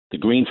 the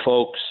green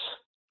folks,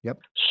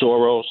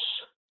 Soros,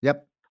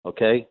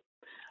 okay?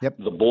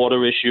 The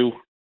border issue.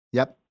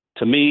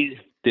 To me,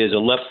 there's a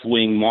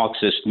left-wing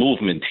Marxist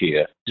movement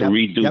here to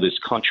redo this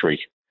country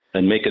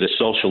and make it a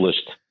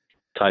socialist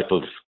type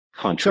of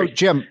country. So,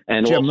 Jim,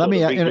 Jim,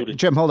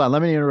 hold on.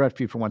 Let me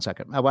interrupt you for 1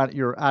 second. I want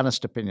your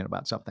honest opinion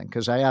about something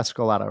because I ask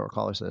a lot of our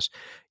callers this.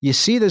 You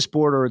see this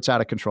border, it's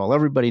out of control.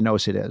 Everybody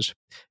knows it is.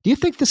 Do you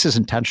think this is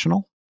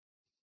intentional?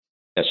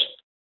 Yes.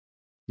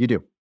 You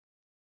do?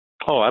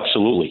 Oh,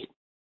 absolutely.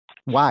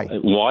 Why?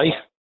 Why?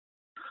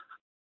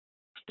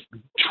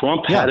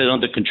 Trump had it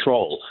under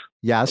control.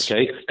 Yes.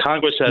 Okay.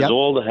 Congress has had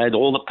all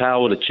the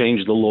power to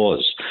change the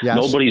laws. Yes.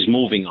 Nobody's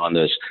moving on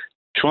this.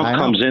 Trump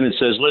comes in and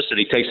says, listen,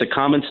 he takes a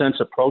common sense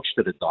approach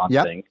to the darn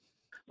thing,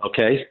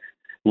 okay,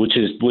 which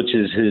is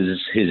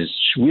his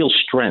real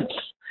strength.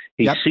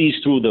 He sees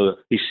through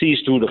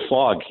the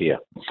fog here.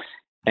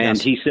 And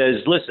he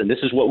says, listen, this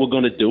is what we're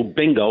going to do.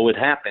 Bingo, it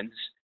happens.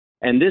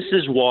 And this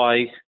is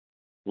why,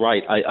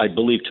 I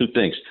believe two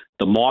things.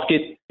 The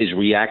market is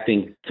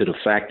reacting to the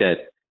fact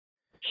that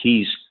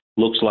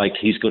looks like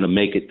he's going to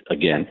make it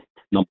again.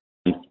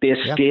 They're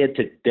scared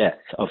to death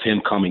of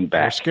him coming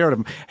back. They're scared of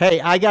him.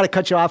 Hey, I got to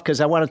cut you off because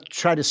I want to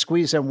try to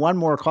squeeze in one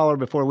more caller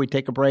before we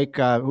take a break.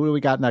 Who do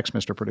we got next,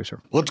 Mr. Producer?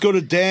 Let's go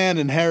to Dan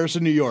in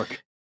Harrison, New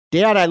York.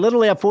 Dan, I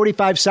literally have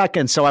 45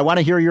 seconds, so I want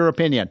to hear your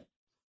opinion.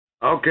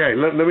 Okay,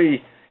 let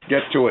me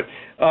get to it.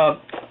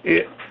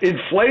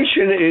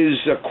 Inflation is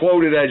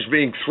quoted as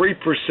being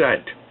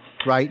 3%.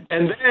 Right.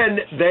 And then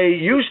they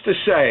used to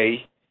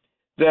say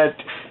that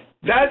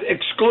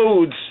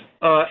excludes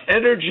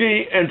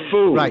energy and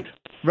food.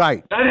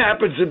 Right. That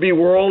happens to be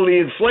where all the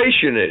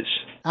inflation is.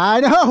 I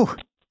know.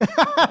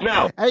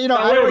 Now,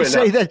 I always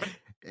say that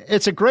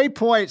it's a great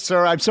point,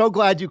 sir. I'm so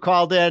glad you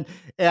called in.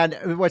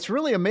 And what's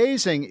really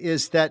amazing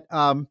is that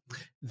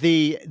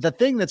the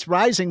thing that's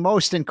rising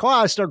most in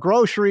cost are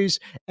groceries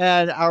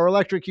and our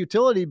electric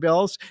utility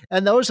bills.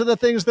 And those are the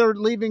things they're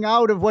leaving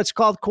out of what's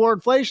called core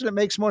inflation. It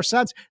makes more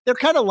sense. They're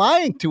kind of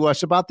lying to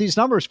us about these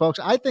numbers, folks.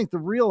 I think the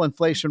real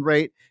inflation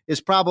rate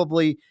is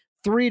probably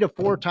 3 to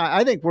 4 times.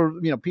 I think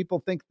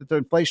people think that the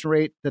inflation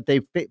rate that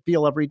they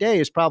feel every day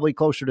is probably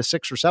closer to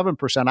 6 or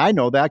 7%. I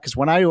know that because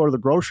when I go to the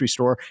grocery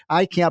store,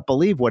 I can't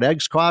believe what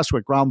eggs cost,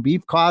 what ground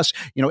beef costs,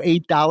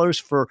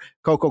 $8 for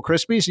Cocoa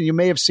Krispies. And you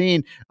may have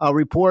seen a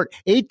report,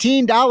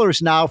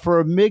 $18 now for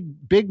a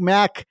Big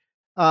Mac,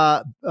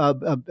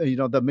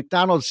 the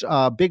McDonald's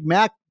Big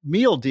Mac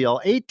meal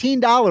deal,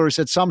 $18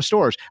 at some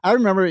stores. I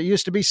remember it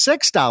used to be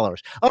 $6.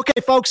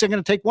 Okay, folks, I'm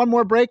going to take one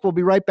more break. We'll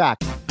be right back.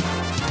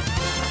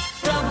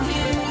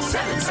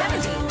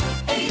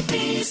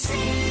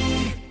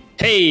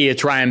 Hey,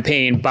 it's Ryan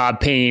Payne,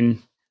 Bob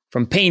Payne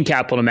from Payne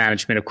Capital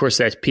Management. Of course,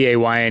 that's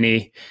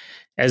Payne.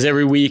 As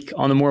every week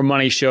on the More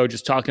Money Show,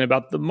 just talking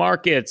about the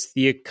markets,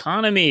 the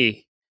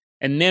economy.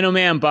 And man, oh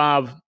man,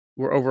 Bob,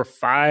 we're over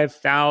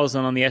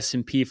 5,000 on the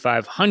S&P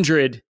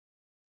 500.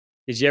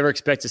 Did you ever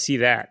expect to see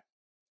that?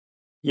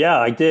 Yeah,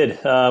 I did.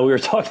 We were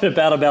talking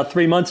about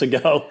 3 months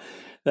ago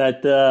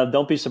that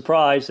don't be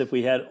surprised if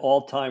we had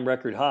all-time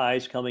record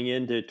highs coming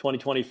into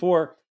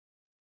 2024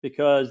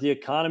 because the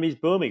economy's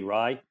booming,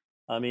 right?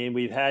 I mean,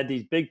 we've had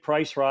these big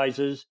price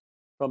rises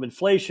from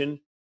inflation,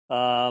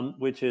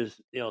 which is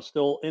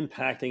still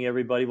impacting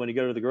everybody when you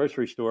go to the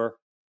grocery store.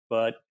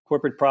 But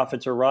corporate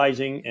profits are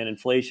rising, and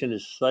inflation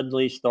is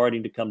suddenly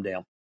starting to come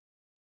down.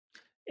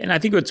 And I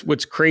think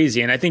what's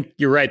crazy, and I think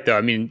you're right, though.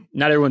 I mean,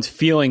 not everyone's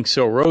feeling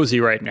so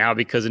rosy right now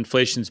because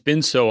inflation's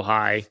been so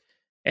high,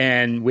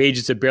 and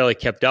wages have barely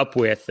kept up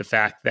with the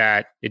fact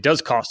that it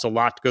does cost a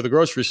lot to go to the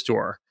grocery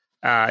store.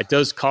 It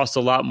does cost a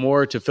lot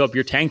more to fill up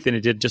your tank than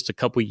it did just a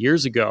couple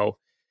years ago.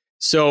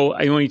 So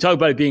when you talk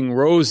about it being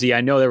rosy,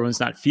 I know everyone's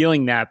not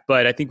feeling that,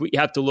 but I think what you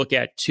have to look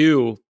at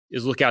too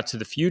is look out to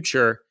the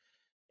future.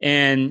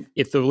 And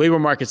if the labor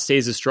market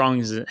stays as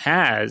strong as it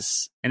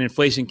has and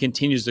inflation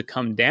continues to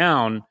come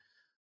down,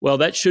 well,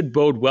 that should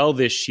bode well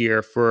this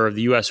year for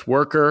the U.S.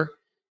 worker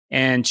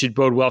and should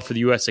bode well for the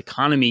U.S.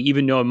 economy,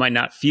 even though it might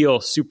not feel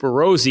super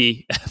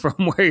rosy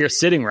from where you're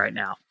sitting right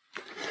now.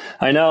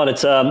 I know, and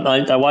it's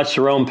I watched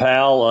Jerome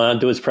Powell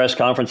do his press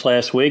conference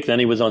last week. Then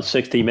he was on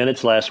 60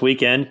 Minutes last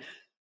weekend,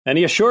 and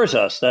he assures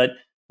us that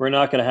we're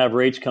not going to have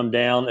rates come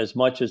down as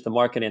much as the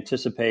market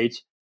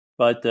anticipates,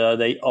 but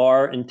they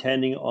are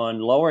intending on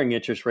lowering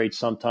interest rates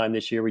sometime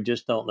this year. We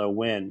just don't know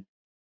when.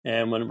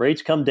 And when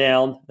rates come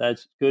down,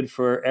 that's good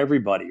for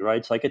everybody, right?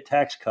 It's like a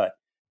tax cut.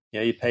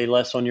 You pay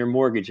less on your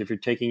mortgage if you're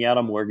taking out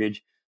a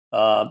mortgage.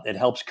 It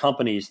helps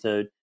companies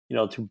to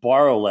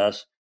borrow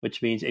less,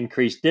 which means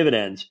increased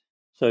dividends.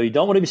 So you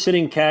don't want to be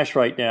sitting in cash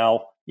right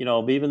now,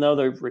 even though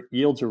the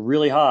yields are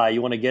really high.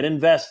 You want to get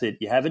invested.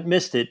 You haven't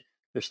missed it.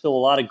 There's still a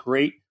lot of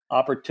great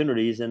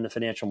opportunities in the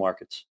financial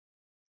markets.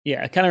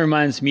 Yeah, it kind of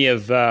reminds me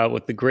of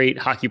what the great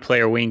hockey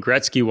player Wayne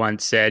Gretzky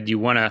once said. You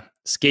want to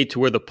skate to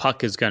where the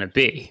puck is going to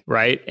be,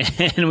 right?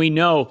 And we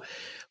know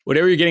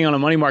whatever you're getting on a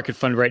money market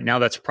fund right now,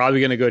 that's probably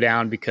going to go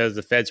down because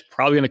the Fed's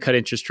probably going to cut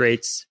interest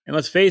rates. And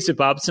let's face it,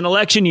 Bob, it's an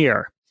election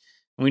year.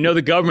 And we know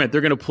the government,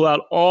 they're going to pull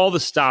out all the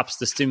stops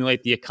to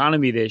stimulate the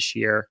economy this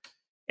year.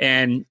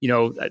 And,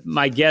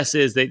 my guess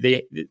is that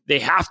they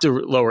have to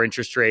lower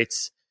interest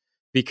rates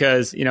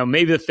because,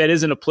 maybe the Fed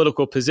isn't a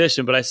political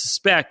position, but I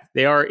suspect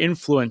they are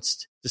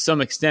influenced to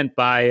some extent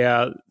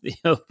by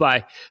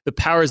by the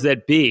powers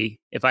that be,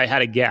 if I had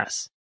to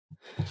guess.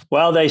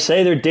 Well, they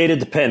say they're data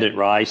dependent,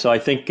 right? So I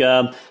think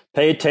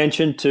pay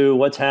attention to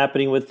what's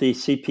happening with the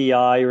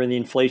CPI or in the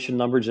inflation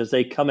numbers as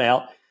they come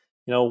out.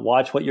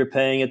 Watch what you're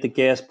paying at the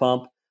gas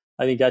pump.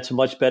 I think that's a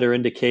much better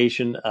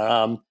indication.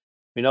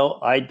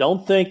 I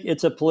don't think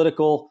it's a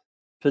political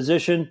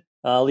position.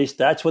 At least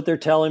that's what they're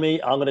telling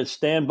me. I'm going to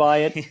stand by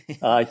it.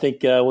 I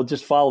think we'll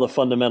just follow the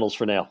fundamentals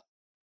for now.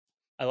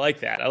 I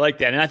like that.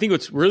 And I think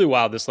what's really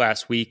wild this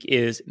last week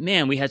is,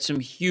 man, we had some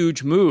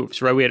huge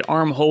moves, right? We had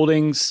ARM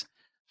Holdings,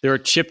 they're a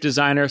chip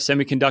designer,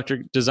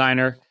 semiconductor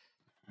designer,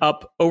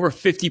 up over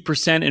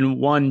 50% in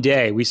one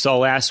day. We saw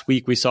last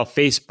week,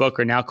 Facebook,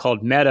 or now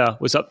called Meta,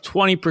 was up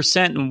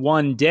 20% in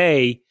one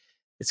day.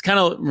 It's kind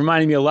of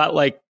reminding me a lot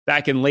like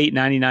back in late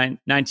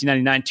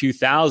 1999,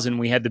 2000,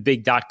 we had the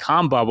big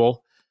dot-com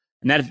bubble,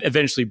 and that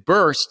eventually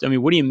burst. I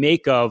mean, what do you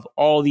make of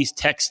all these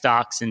tech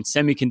stocks and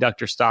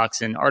semiconductor stocks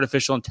and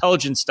artificial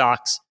intelligence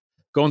stocks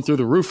going through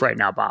the roof right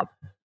now, Bob?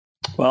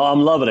 Well,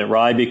 I'm loving it,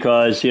 Rye,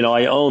 because,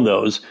 I own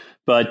those,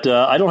 but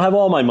I don't have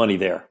all my money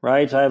there,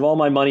 right? I have all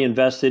my money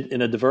invested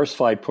in a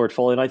diversified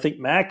portfolio. And I think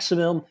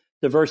maximum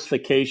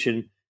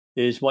diversification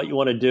is what you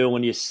want to do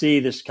when you see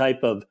this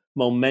type of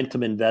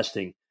momentum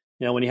investing.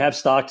 When you have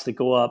stocks that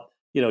go up,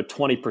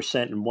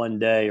 20% in one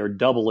day or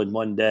double in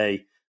one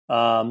day,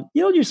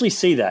 you don't usually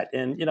see that.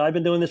 And, I've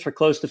been doing this for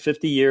close to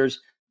 50 years.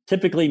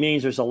 Typically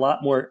means there's a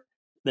lot more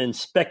than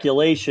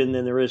speculation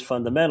than there is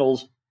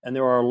fundamentals. And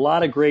there are a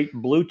lot of great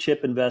blue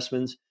chip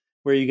investments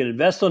where you can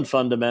invest on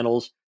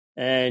fundamentals.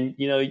 And,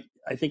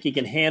 I think you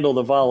can handle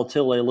the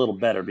volatility a little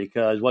better,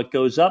 because what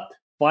goes up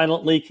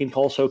violently can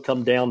also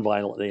come down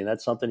violently. And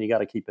that's something you got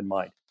to keep in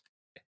mind.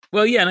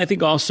 Well, yeah. And I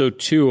think also,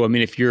 too,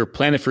 if you're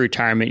planning for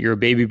retirement, you're a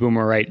baby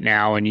boomer right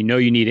now, and you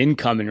need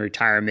income in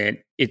retirement,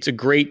 it's a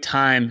great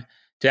time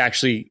to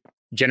actually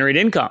generate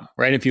income,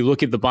 right? If you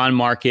look at the bond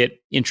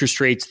market, interest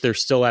rates, they're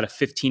still at a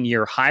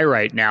 15-year high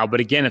right now. But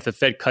again, if the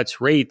Fed cuts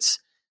rates,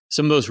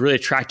 some of those really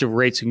attractive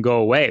rates can go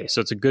away.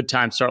 So it's a good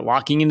time to start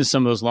locking into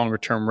some of those longer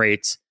term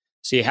rates,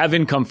 so you have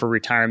income for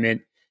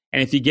retirement.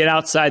 And if you get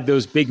outside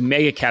those big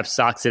mega cap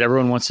stocks that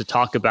everyone wants to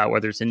talk about,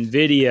 whether it's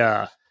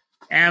NVIDIA,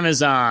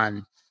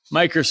 Amazon,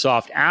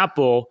 Microsoft,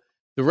 Apple,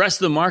 the rest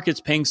of the market's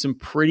paying some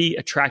pretty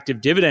attractive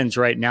dividends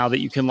right now that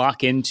you can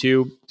lock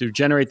into to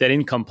generate that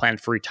income plan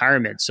for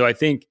retirement. So I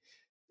think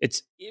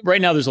it's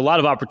right now there's a lot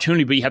of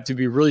opportunity, but you have to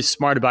be really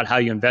smart about how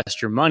you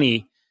invest your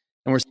money.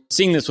 And we're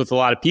seeing this with a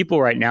lot of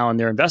people right now in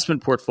their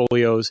investment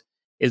portfolios,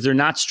 is they're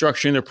not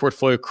structuring their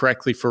portfolio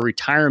correctly for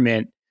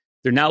retirement.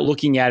 They're not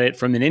looking at it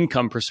from an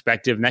income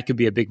perspective, and that could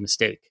be a big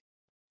mistake.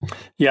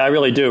 Yeah, I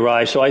really do,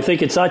 Rye. So I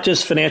think it's not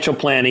just financial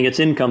planning, it's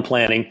income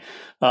planning.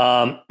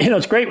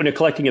 It's great when you're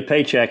collecting a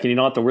paycheck and you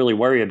don't have to really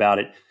worry about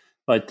it.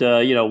 But,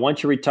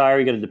 once you retire,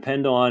 you're going to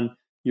depend on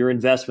your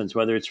investments,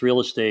 whether it's real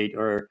estate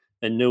or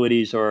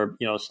annuities or,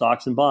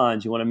 stocks and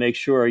bonds. You want to make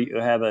sure you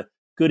have a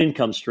good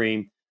income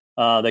stream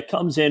that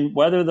comes in,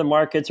 whether the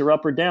markets are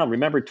up or down.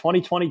 Remember,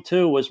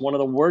 2022 was one of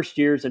the worst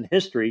years in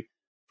history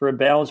for a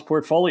balanced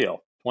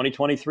portfolio.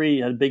 2023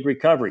 had a big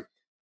recovery.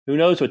 Who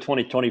knows what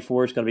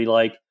 2024 is going to be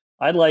like?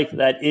 I'd like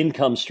that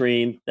income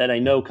stream that I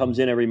know comes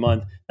in every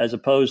month as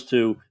opposed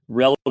to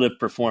relative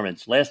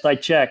performance. Last I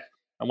checked,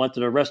 I went to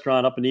the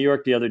restaurant up in New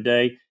York the other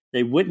day.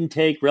 They wouldn't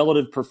take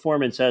relative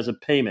performance as a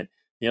payment.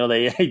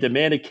 They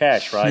demanded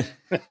cash, right?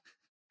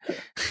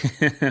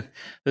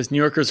 Those New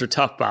Yorkers are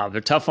tough, Bob.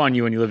 They're tough on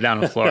you when you live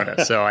down in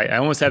Florida. So I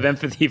almost have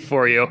empathy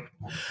for you.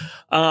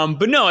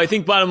 But no, I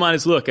think bottom line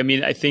is, look,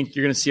 I think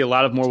you're going to see a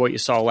lot of more what you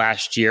saw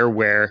last year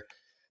where,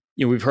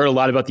 we've heard a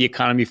lot about the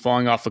economy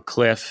falling off a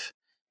cliff.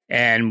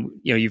 And,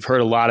 you've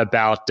heard a lot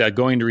about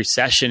going into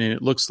recession, and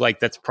it looks like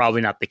that's probably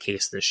not the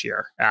case this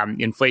year.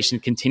 Inflation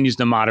continues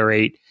to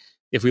moderate.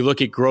 If we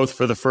look at growth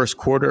for the first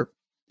quarter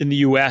in the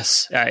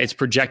U.S., it's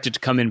projected to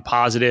come in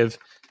positive,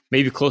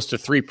 maybe close to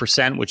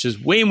 3%, which is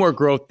way more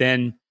growth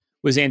than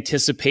was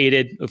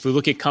anticipated. If we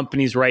look at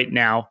companies right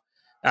now,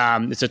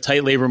 it's a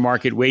tight labor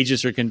market.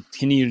 Wages are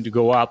continuing to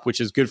go up, which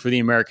is good for the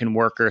American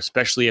worker,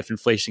 especially if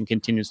inflation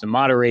continues to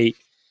moderate.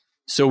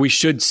 So we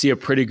should see a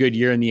pretty good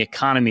year in the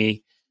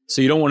economy.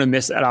 So you don't want to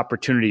miss that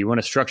opportunity. You want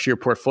to structure your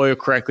portfolio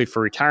correctly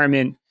for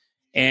retirement.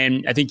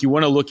 And I think you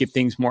want to look at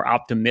things more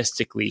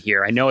optimistically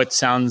here. I know it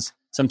sounds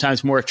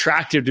sometimes more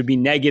attractive to be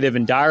negative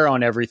and dire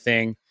on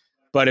everything.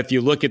 But if you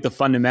look at the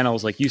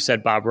fundamentals, like you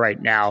said, Bob,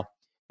 right now,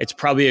 it's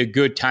probably a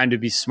good time to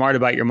be smart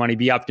about your money,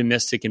 be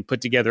optimistic, and put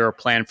together a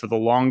plan for the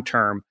long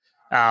term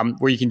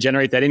where you can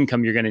generate that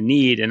income you're going to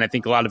need. And I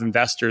think a lot of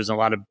investors and a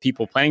lot of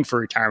people planning for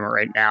retirement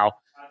right now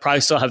probably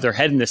still have their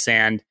head in the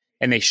sand,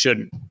 and they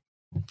shouldn't.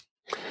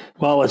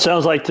 Well, it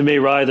sounds like to me,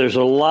 Rye, there's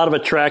a lot of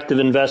attractive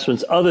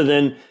investments other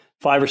than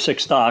 5 or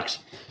 6 stocks.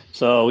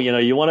 So,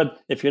 you want to,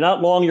 if you're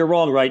not long, you're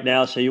wrong right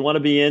now. So you want to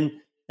be in,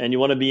 and you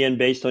want to be in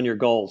based on your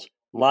goals.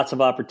 Lots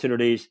of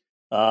opportunities.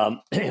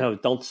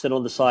 Don't sit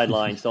on the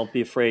sidelines. Don't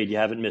be afraid. You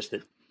haven't missed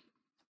it.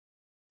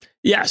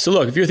 Yeah. So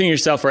look, if you're thinking to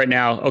yourself right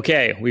now,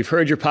 okay, we've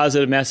heard your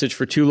positive message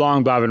for too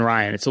long, Bob and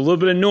Ryan. It's a little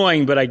bit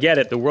annoying, but I get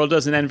it. The world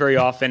doesn't end very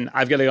often.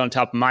 I've got to go on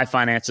top of my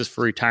finances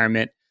for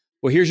retirement.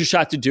 Well, here's your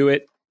shot to do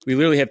it. We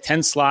literally have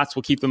 10 slots.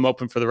 We'll keep them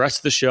open for the rest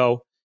of the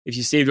show. If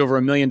you saved over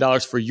 $1 million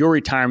for your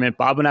retirement,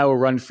 Bob and I will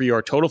run for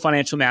your total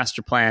financial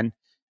master plan,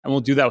 and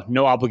we'll do that with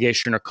no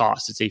obligation or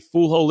cost. It's a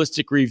full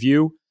holistic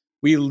review.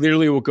 We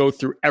literally will go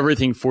through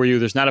everything for you.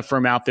 There's not a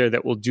firm out there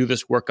that will do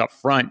this work up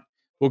front.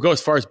 We'll go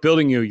as far as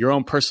building you your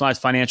own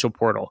personalized financial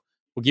portal.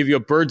 We'll give you a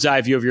bird's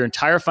eye view of your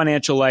entire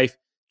financial life,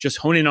 just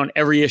hone in on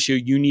every issue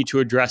you need to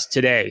address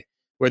today.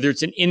 Whether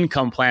it's an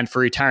income plan for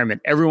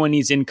retirement. Everyone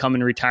needs income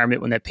in retirement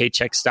when that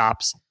paycheck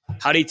stops.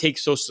 How do you take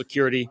Social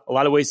Security? A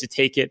lot of ways to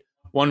take it.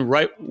 One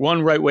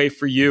right way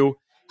for you.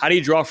 How do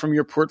you draw from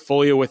your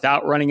portfolio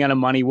without running out of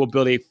money? We'll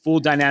build a full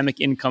dynamic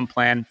income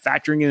plan,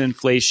 factoring in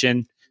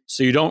inflation,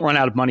 so you don't run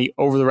out of money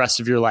over the rest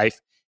of your life.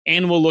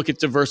 And we'll look at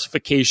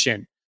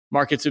diversification.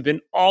 Markets have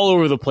been all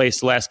over the place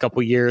the last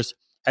couple of years.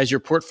 Has your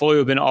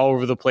portfolio been all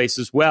over the place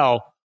as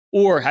well?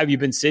 Or have you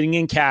been sitting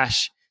in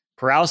cash,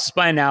 paralysis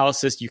by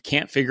analysis, you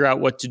can't figure out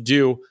what to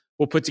do?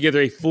 We'll put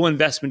together a full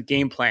investment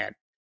game plan,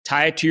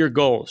 tie it to your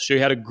goals, show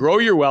you how to grow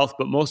your wealth,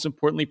 but most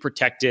importantly,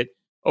 protect it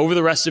over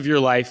the rest of your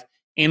life.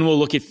 And we'll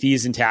look at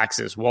fees and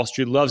taxes. Wall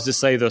Street loves to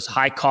say those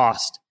high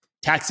cost,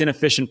 tax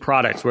inefficient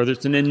products, whether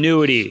it's an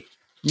annuity,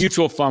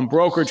 mutual fund,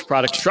 brokerage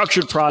product,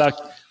 structured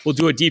product. We'll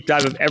do a deep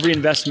dive of every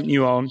investment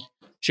you own,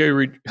 show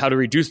you how to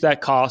reduce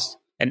that cost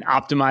and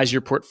optimize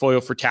your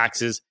portfolio for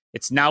taxes.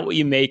 It's not what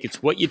you make,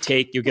 it's what you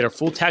take. You'll get a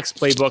full tax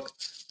playbook.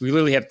 We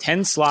literally have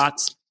 10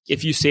 slots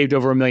if you saved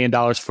over $1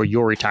 million for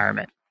your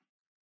retirement.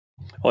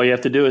 All you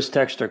have to do is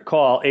text or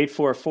call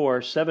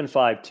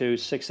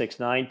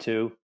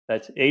 844-752-6692.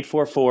 That's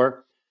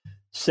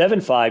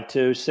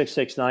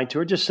 844-752-6692.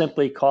 Or just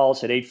simply call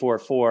us at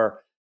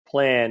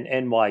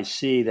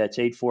 844-PLAN-NYC. That's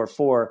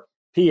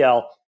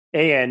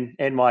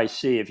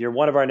 844-PLAN-NYC. If you're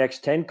one of our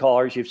next 10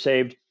 callers, you've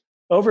saved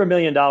over $1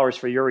 million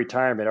for your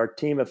retirement. Our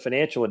team of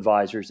financial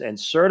advisors and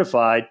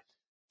certified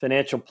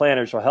financial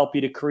planners will help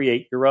you to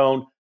create your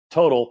own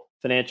total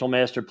financial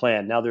master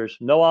plan. Now, there's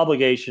no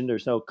obligation,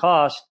 there's no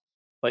cost,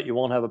 but you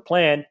won't have a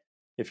plan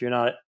if you're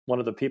not one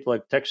of the people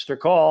that text or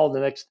call the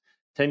next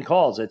 10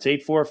 calls. That's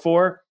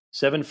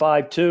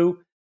 844-752-6692.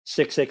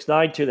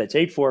 That's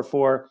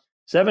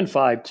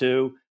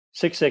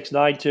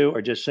 844-752-6692,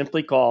 or just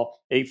simply call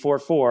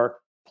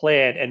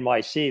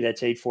 844-PLAN-NYC.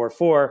 That's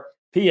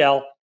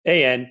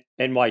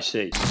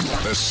 844-PLAN-NYC.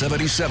 The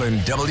 77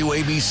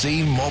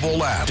 WABC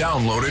mobile app.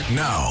 Download it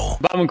now.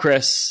 Bob and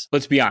Chris,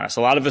 let's be honest.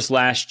 A lot of us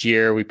last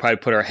year, we probably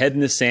put our head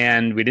in the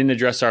sand. We didn't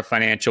address our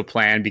financial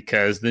plan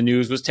because the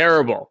news was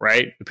terrible,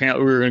 right?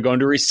 Apparently, we were going to go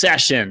into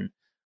recession.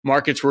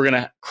 Markets were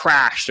going to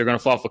crash. They're going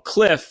to fall off a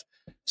cliff.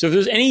 So if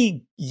there's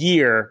any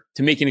year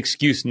to make an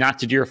excuse not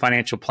to do your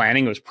financial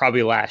planning, it was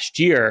probably last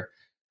year.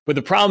 But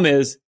the problem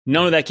is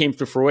none of that came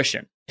to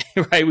fruition,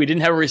 right? We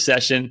didn't have a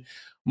recession.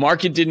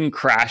 Market didn't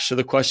crash. So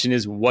the question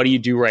is, what do you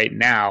do right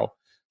now?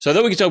 So I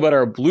thought we could talk about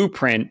our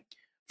blueprint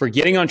for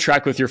getting on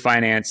track with your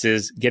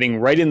finances, getting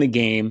right in the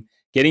game,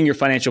 getting your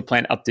financial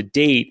plan up to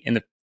date, and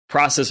the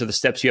process or the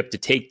steps you have to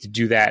take to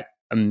do that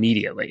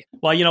immediately.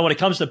 Well, when it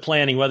comes to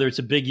planning, whether it's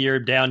a big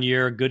year, down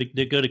year, good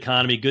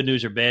economy, good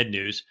news or bad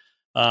news,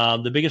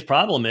 the biggest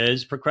problem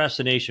is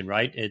procrastination,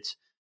 right? It's,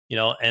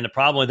 and the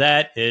problem with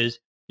that is,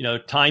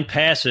 time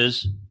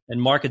passes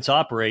and markets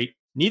operate.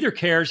 Neither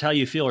cares how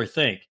you feel or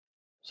think.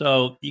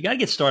 So you got to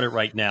get started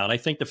right now. And I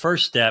think the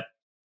first step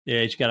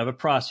is you got to have a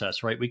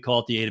process, right? We call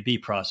it the A to B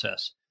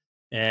process.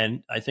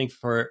 And I think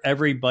for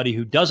everybody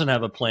who doesn't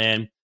have a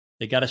plan,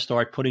 they got to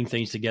start putting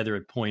things together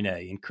at point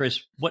A. And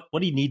Chris, what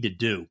do you need to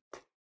do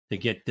to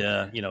get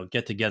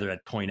together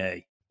at point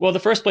A? Well, the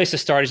first place to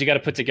start is you got to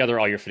put together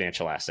all your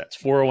financial assets,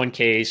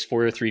 401ks,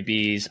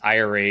 403bs,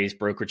 IRAs,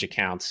 brokerage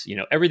accounts,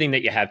 everything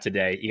that you have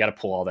today, you got to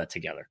pull all that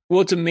together.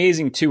 Well, it's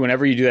amazing too,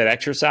 whenever you do that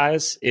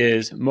exercise,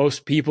 is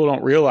most people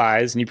don't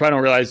realize, and you probably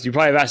don't realize, you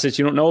probably have assets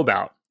you don't know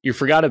about, you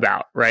forgot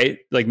about, right?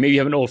 Like maybe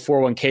you have an old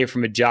 401k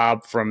from a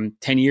job from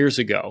 10 years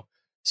ago.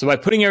 So by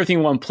putting everything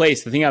in one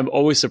place, the thing I'm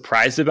always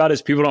surprised about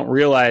is people don't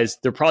realize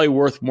they're probably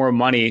worth more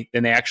money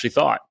than they actually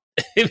thought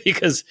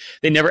because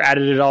they never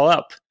added it all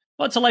up.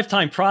 Well, it's a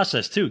lifetime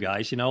process too,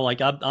 guys.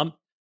 I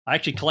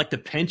actually collect a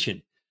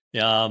pension,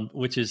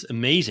 which is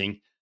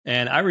amazing.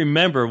 And I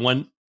remember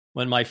when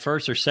my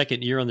first or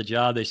second year on the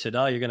job, they said,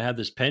 "Oh, you're going to have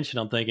this pension."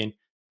 I'm thinking,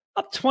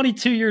 I'm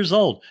 22 years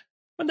old.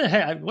 When the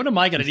heck? When am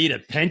I going to need a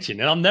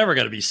pension? And I'm never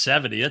going to be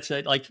 70. It's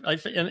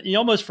and you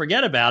almost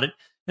forget about it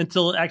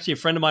until actually a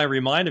friend of mine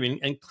reminded me.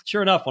 And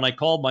sure enough, when I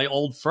called my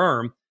old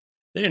firm,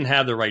 they didn't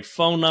have the right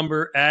phone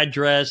number,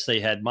 address. They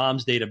had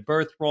mom's date of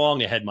birth wrong.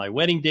 They had my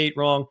wedding date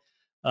wrong.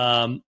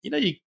 You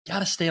got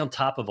to stay on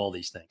top of all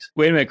these things.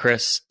 Wait a minute,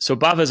 Chris. So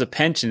Bob has a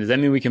pension. Does that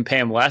mean we can pay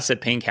him less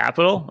at Payne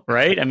Capital?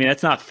 Right? I mean,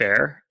 that's not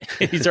fair.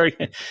 He's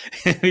already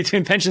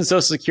between pension and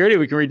Social Security,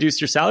 we can reduce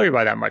your salary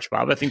by that much,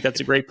 Bob. I think that's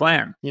a great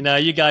plan.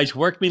 You guys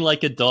work me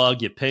like a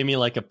dog. You pay me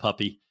like a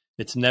puppy.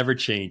 It's never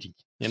changing.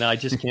 I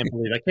just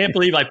can't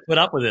believe I put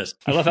up with this.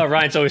 I love how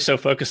Ryan's always so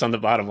focused on the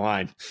bottom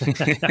line. But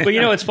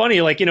it's funny,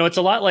 it's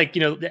a lot like,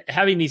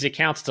 having these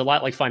accounts, it's a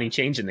lot like finding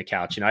change in the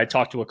couch. I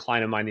talked to a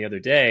client of mine the other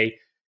day,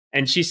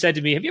 and she said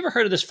to me, "Have you ever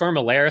heard of this firm,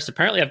 Alaris?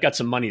 Apparently I've got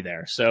some money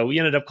there." So we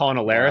ended up calling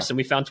Alaris, and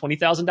we found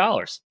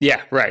 $20,000.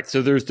 Yeah, right.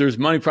 So there's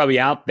money probably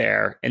out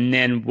there. And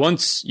then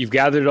once you've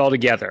gathered it all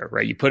together,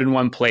 right, you put it in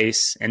one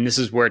place. And this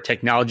is where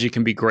technology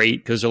can be great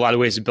because there's a lot of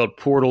ways to build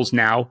portals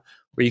now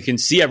where you can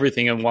see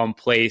everything in one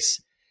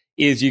place.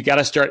 Is you got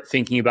to start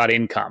thinking about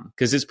income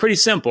because it's pretty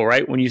simple,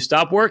 right? When you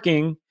stop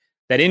working,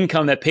 that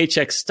income, that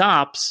paycheck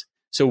stops.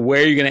 So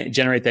where are you going to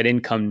generate that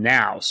income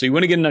now? So you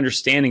want to get an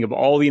understanding of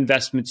all the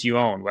investments you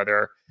own,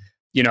 whether,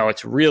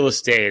 it's real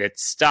estate,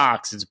 it's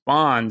stocks, it's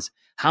bonds,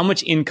 how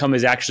much income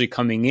is actually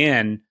coming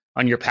in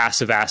on your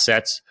passive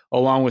assets,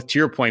 along with, to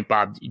your point,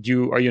 Bob,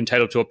 are you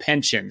entitled to a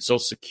pension, Social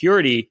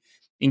Security,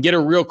 and get a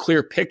real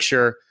clear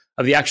picture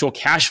of the actual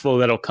cash flow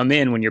that'll come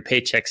in when your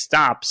paycheck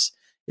stops.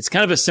 It's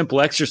kind of a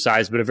simple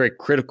exercise, but a very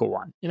critical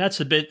one. And that's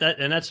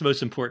the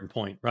most important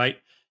point, right?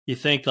 You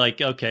think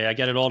like, okay, I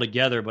got it all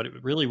together, but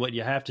really what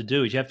you have to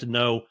do is you have to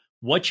know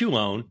what you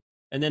own.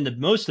 And then the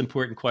most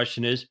important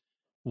question is,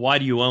 why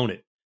do you own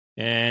it?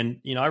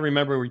 And, I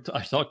remember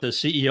I talked to the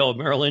CEO of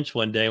Merrill Lynch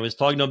one day. I was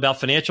talking to him about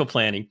financial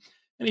planning.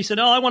 And he said,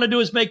 all I want to do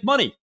is make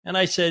money. And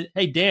I said,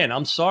 hey, Dan,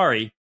 I'm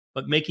sorry,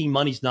 but making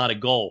money's not a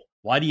goal.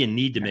 Why do you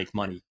need to make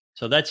money?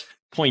 So that's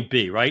point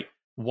B, right?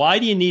 Why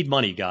do you need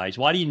money, guys?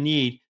 Why do you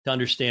need to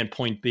understand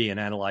point B and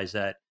analyze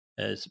that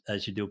as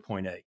you do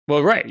point A?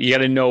 Well, right. You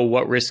got to know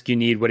what risk you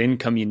need, what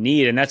income you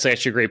need. And that's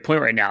actually a great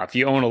point right now. If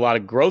you own a lot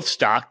of growth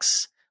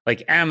stocks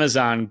like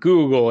Amazon,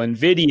 Google,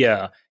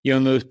 NVIDIA,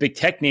 those big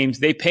tech names,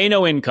 they pay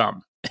no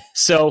income.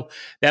 So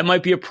that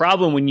might be a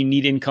problem when you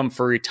need income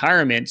for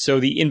retirement. So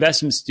the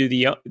investments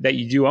that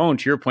you do own,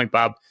 to your point,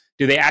 Bob,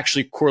 do they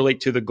actually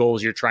correlate to the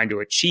goals you're trying to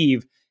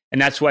achieve? And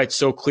that's why it's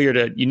so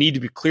clear you need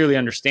to clearly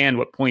understand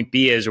what point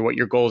B is or what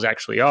your goals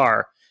actually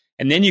are.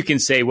 And then you can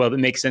say, well, it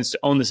makes sense to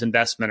own this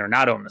investment or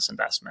not own this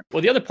investment.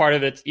 Well, the other part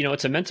of it,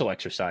 it's a mental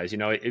exercise.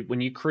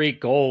 When you create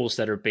goals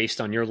that are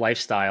based on your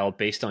lifestyle,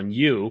 based on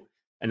you,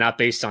 and not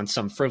based on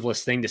some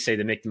frivolous thing to say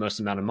to make the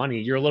most amount of money,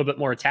 you're a little bit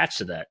more attached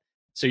to that.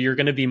 So you're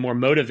going to be more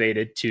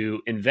motivated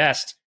to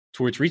invest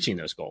towards reaching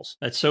those goals.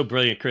 That's so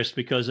brilliant, Chris,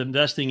 because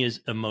investing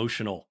is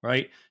emotional,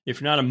 right? If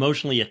you're not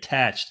emotionally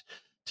attached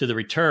to the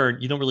return,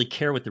 you don't really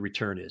care what the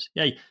return is.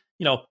 Yeah,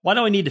 why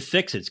do I need to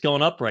fix it? It's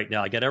going up right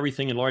now. I got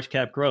everything in large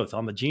cap growth.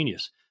 I'm a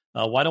genius.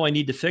 Why do I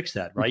need to fix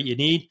that, right? You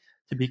need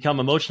to become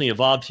emotionally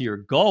evolved to your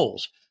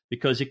goals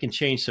because it can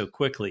change so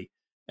quickly.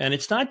 And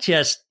it's not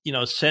just,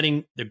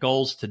 setting the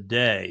goals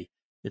today.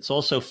 It's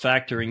also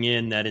factoring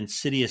in that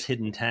insidious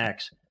hidden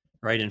tax,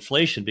 right?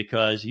 Inflation,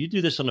 because you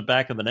do this on the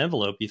back of an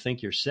envelope, you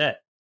think you're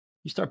set.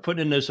 You start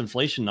putting in those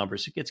inflation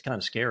numbers, it gets kind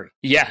of scary.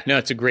 Yeah, no,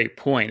 it's a great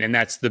point. And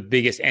that's the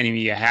biggest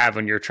enemy you have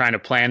when you're trying to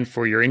plan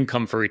for your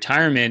income for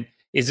retirement.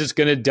 Is it's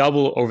going to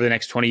double over the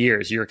next 20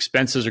 years? Your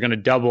expenses are going to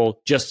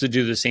double just to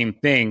do the same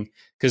thing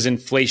because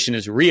inflation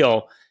is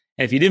real.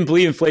 And if you didn't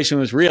believe inflation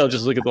was real,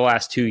 just look at the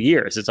last 2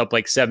 years. It's up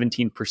like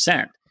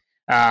 17%.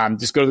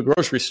 Just go to the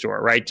grocery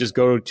store, right? Just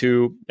go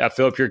to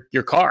fill up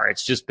your car.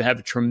 It's just have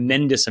a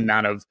tremendous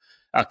amount of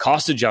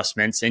cost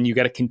adjustments, and you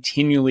got to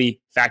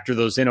continually factor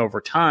those in over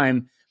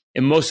time.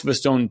 And most of us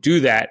don't do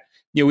that.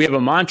 We have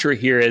a mantra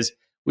here is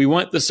we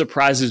want the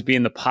surprises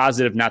being the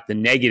positive, not the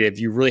negative.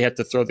 You really have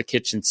to throw the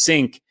kitchen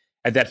sink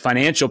at that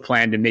financial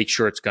plan to make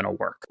sure it's going to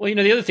work. Well,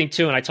 the other thing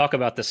too, and I talk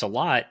about this a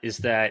lot, is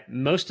that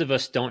most of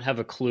us don't have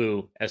a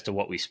clue as to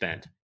what we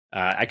spend.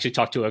 I actually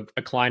talked to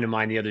a client of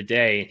mine the other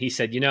day, and he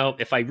said,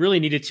 if I really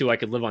needed to, I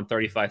could live on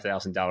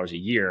 $35,000 a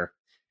year.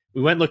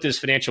 We went and looked at his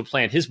financial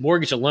plan. His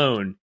mortgage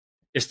alone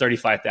is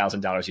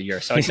 $35,000 a year.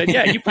 So I said,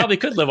 yeah, you probably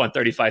could live on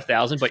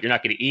 $35,000, but you're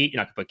not going to eat. You're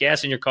not going to put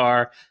gas in your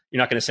car. You're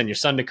not going to send your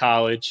son to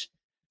college.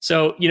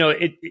 So,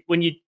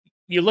 when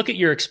you look at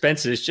your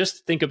expenses,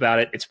 just think about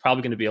it. It's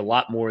probably going to be a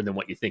lot more than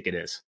what you think it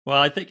is.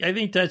 Well, I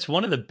think that's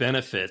one of the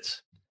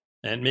benefits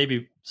and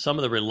maybe some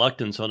of the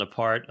reluctance on the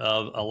part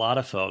of a lot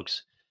of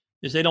folks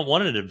is they don't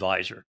want an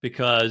advisor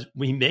because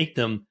we make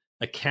them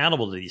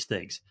accountable to these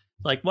things.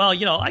 Like, well,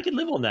 I could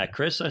live on that,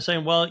 Chris. I'm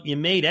saying, well, you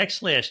made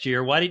X last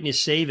year. Why didn't you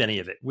save any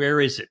of it?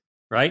 Where is it?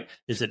 Right?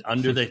 Is it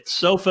under the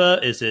sofa?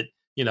 Is it,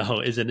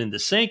 is it in the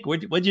sink?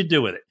 What'd you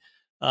do with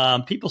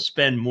it? People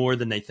spend more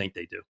than they think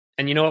they do.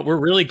 And you know what? We're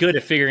really good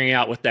at figuring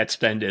out what that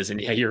spend is. And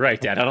yeah, you're right,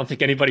 Dad. I don't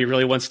think anybody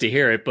really wants to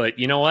hear it. But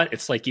you know what?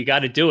 It's like you got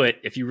to do it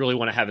if you really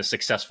want to have a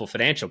successful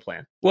financial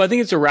plan. Well, I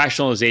think it's a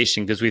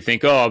rationalization because we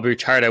think, I'll be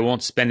retired. I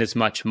won't spend as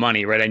much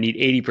money, right? I need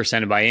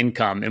 80% of my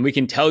income. And we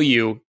can tell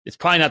you it's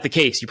probably not the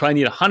case. You probably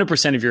need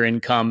 100% of your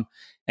income.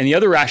 And the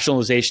other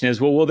rationalization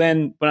is, well,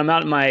 then when I'm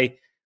out in my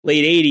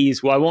late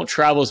 80s, well, I won't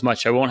travel as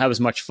much. I won't have as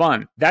much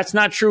fun. That's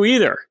not true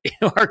either.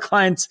 Our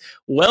clients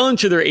well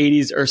into their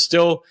 80s are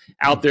still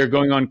out there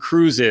going on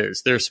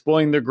cruises. They're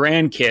spoiling their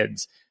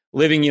grandkids,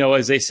 living,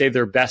 as they say,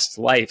 their best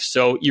life.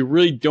 So you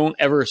really don't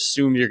ever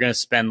assume you're going to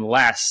spend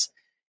less.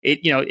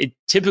 It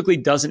typically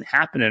doesn't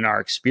happen in our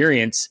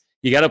experience.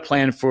 You got to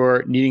plan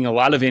for needing a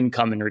lot of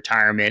income in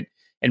retirement.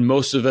 And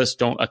most of us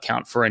don't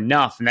account for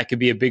enough. And that could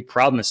be a big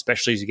problem,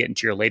 especially as you get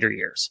into your later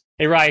years.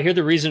 Hey, Rye, I hear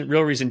the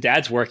real reason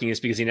Dad's working is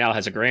because he now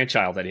has a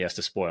grandchild that he has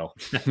to spoil.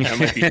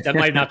 That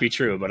might not be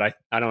true, but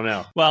I don't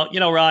know. Well,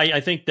 Rye,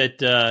 I think that,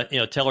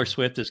 Taylor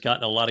Swift has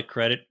gotten a lot of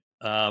credit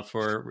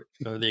for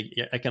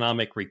the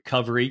economic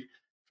recovery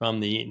from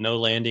the no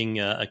landing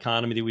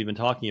economy that we've been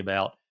talking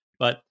about.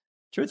 But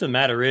truth of the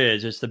matter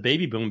is, it's the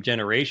baby boom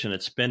generation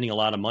that's spending a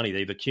lot of money.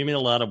 They've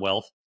accumulated a lot of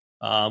wealth,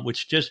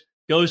 which just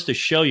goes to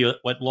show you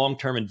what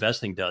long-term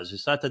investing does.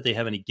 It's not that they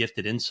have any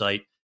gifted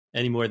insight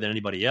any more than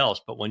anybody else,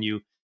 but when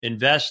you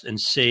invest and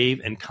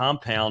save and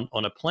compound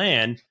on a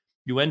plan,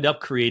 you end up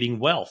creating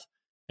wealth.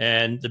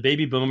 And the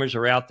baby boomers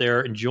are out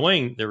there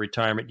enjoying their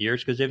retirement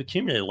years because they've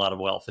accumulated a lot of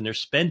wealth and they're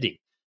spending.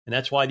 And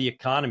that's why the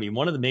economy,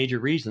 one of the major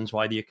reasons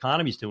why the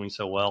economy is doing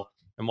so well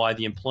and why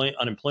the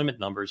unemployment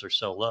numbers are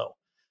so low.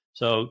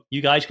 So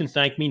you guys can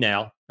thank me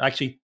now.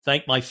 Actually,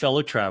 thank my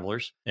fellow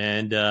travelers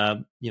and,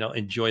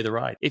 enjoy the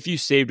ride. If you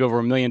saved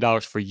over $1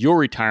 million for your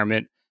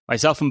retirement,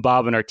 myself and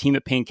Bob and our team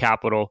at Payne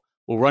Capital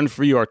will run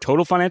for you our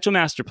total financial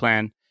master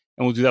plan,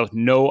 and we'll do that with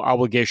no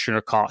obligation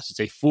or cost. It's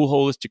a full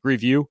holistic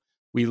review.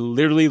 We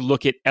literally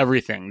look at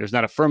everything. There's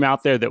not a firm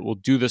out there that will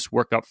do this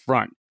work up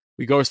front.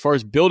 We go as far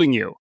as building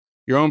you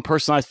your own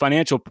personalized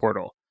financial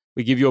portal.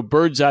 We give you a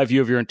bird's eye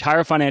view of your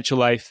entire financial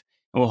life,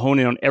 and we'll hone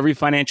in on every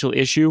financial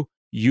issue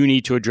you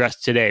need to address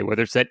today,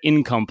 whether it's that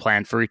income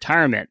plan for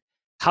retirement.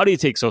 How do you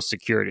take Social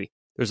Security?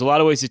 There's a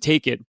lot of ways to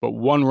take it, but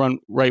one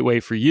right way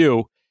for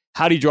you.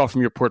 How do you draw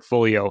from your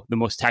portfolio the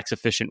most tax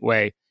efficient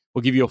way?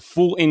 We'll give you a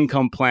full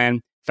income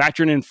plan,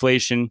 factor in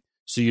inflation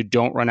so you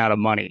don't run out of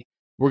money.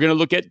 We're going to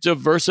look at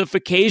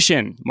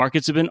diversification.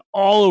 Markets have been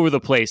all over the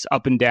place,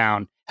 up and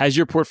down. Has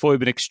your portfolio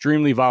been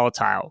extremely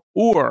volatile?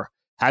 Or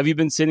have you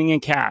been sitting in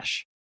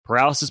cash?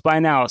 Paralysis by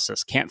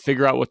analysis, can't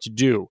figure out what to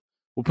do.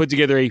 We'll put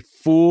together a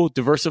full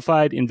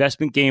diversified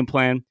investment game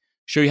plan,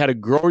 show you how to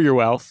grow your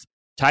wealth,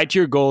 tie it to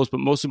your goals,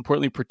 but most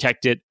importantly,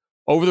 protect it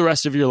over the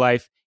rest of your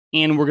life.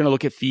 And we're going to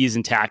look at fees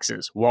and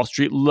taxes. Wall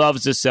Street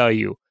loves to sell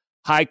you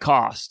high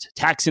cost,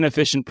 tax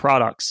inefficient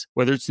products,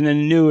 whether it's an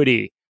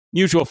annuity,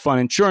 mutual fund,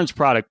 insurance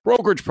product,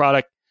 brokerage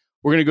product.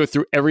 We're going to go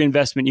through every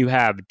investment you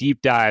have,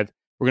 deep dive.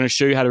 We're going to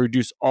show you how to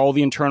reduce all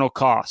the internal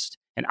cost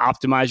and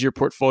optimize your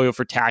portfolio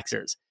for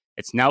taxes.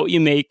 It's not what you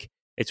make,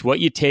 it's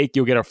what you take.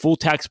 You'll get our full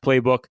tax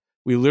playbook.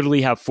 We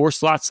literally have 4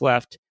 slots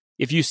left.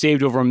 If you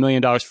saved over $1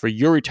 million for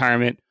your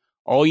retirement,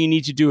 all you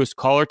need to do is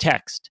call or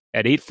text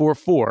at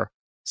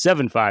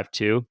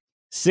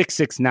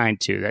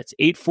 844-752-6692. That's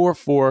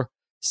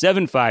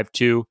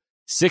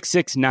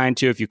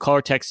 844-752-6692. If you call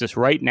or text us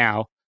right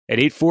now at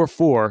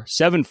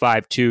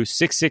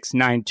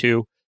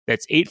 844-752-6692,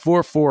 that's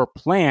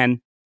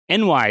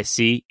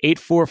 844-PLAN-NYC,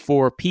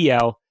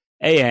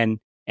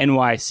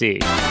 844-PLAN-NYC.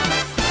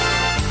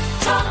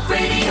 Talk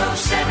Radio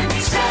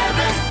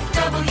 77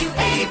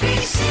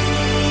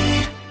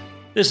 WABC.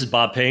 This is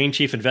Bob Payne,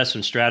 Chief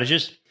Investment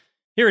Strategist,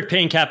 here at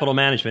Payne Capital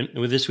Management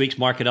with this week's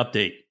market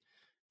update.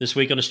 This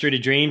week on the Street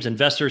of Dreams,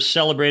 investors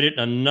celebrated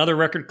another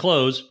record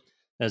close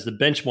as the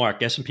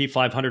benchmark S&P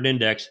 500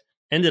 index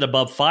ended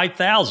above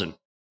 5,000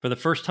 for the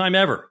first time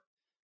ever.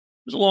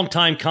 It was a long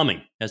time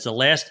coming, as the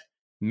last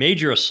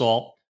major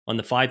assault on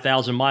the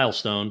 5,000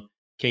 milestone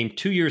came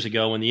 2 years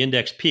ago when the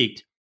index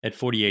peaked at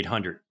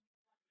 4,800.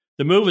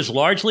 The move is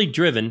largely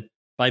driven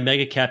by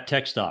mega-cap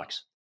tech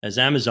stocks, as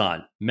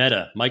Amazon,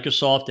 Meta,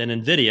 Microsoft, and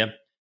NVIDIA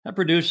have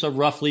produced a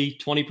roughly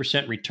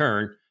 20%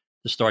 return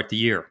to start the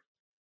year.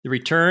 The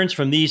returns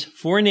from these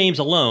 4 names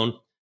alone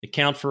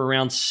account for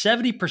around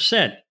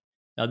 70%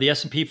 of the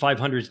S&P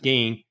 500's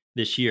gain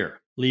this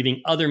year,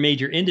 leaving other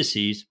major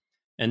indices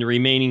and the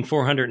remaining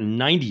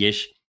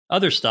 490-ish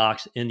other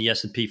stocks in the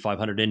S&P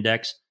 500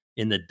 index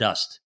in the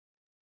dust.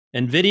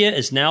 NVIDIA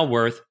is now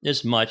worth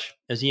as much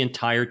as the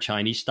entire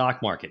Chinese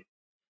stock market.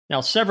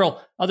 Now,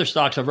 several other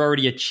stocks have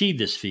already achieved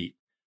this feat,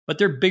 but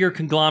they're bigger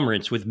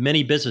conglomerates with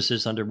many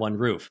businesses under one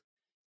roof.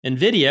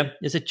 NVIDIA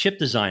is a chip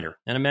designer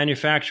and a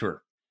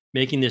manufacturer,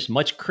 making this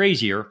much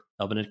crazier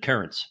of an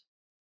occurrence.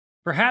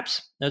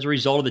 Perhaps as a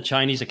result of the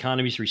Chinese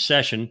economy's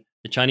recession,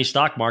 the Chinese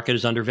stock market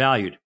is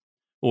undervalued,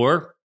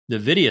 or the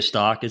NVIDIA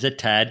stock is a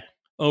tad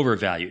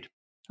overvalued.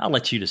 I'll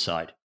let you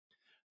decide.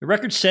 The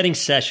record-setting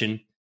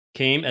session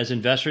came as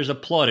investors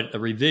applauded a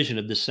revision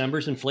of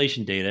December's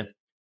inflation data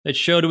that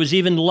showed it was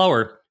even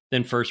lower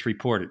than first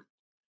reported.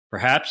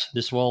 Perhaps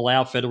this will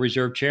allow Federal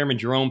Reserve Chairman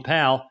Jerome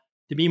Powell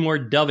to be more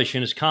dovish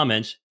in his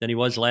comments than he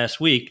was last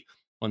week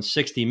on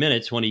 60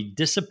 Minutes when he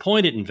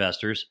disappointed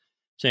investors,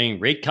 saying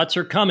rate cuts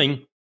are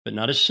coming, but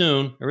not as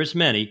soon or as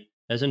many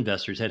as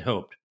investors had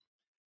hoped.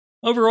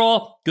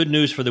 Overall, good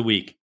news for the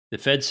week. The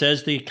Fed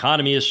says the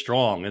economy is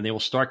strong and they will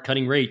start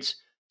cutting rates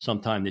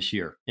sometime this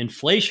year.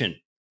 Inflation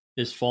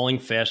is falling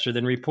faster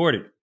than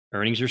reported.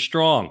 Earnings are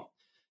strong,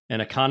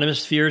 and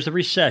economists' fears of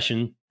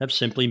recession have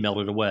simply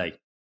melted away.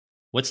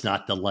 What's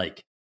not to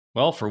like?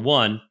 Well, for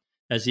one,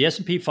 as the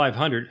S&P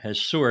 500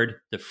 has soared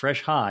to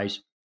fresh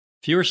highs,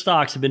 fewer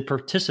stocks have been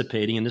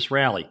participating in this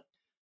rally.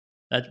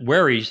 That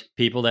worries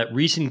people that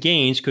recent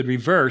gains could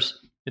reverse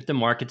if the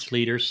market's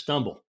leaders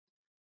stumble.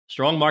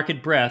 Strong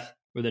market breadth,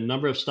 where the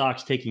number of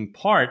stocks taking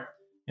part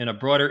in a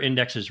broader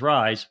index's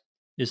rise,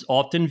 is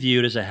often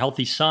viewed as a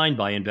healthy sign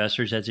by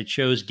investors as it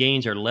shows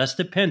gains are less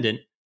dependent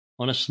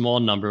on a small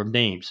number of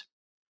names.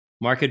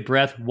 Market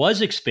breadth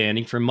was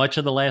expanding for much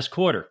of the last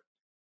quarter,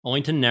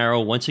 only to narrow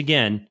once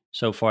again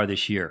so far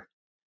this year.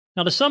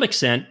 Now, to some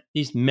extent,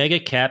 these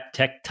mega-cap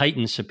tech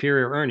titans'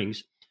 superior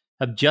earnings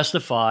have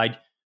justified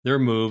their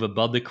move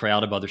above the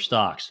crowd of other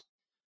stocks.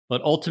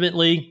 But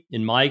ultimately,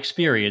 in my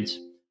experience,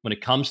 when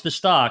it comes to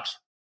stocks,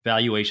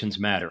 valuations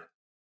matter.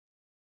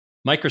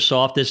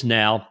 Microsoft is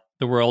now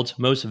the world's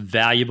most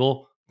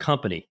valuable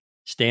company,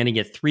 standing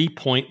at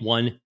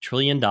 $3.1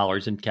 trillion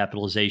in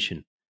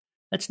capitalization.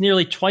 That's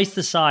nearly twice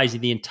the size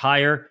of the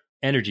entire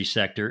energy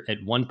sector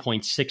at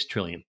 $1.6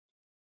 trillion.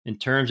 In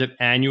terms of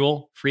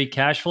annual free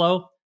cash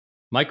flow,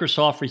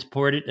 Microsoft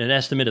reported an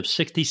estimate of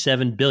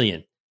 $67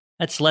 billion.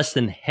 That's less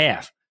than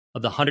half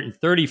of the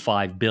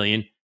 $135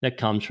 billion that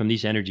comes from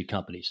these energy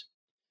companies.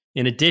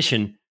 In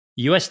addition,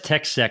 the U.S.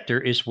 tech sector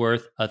is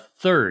worth a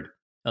third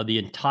of the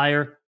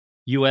entire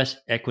U.S.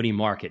 equity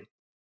market.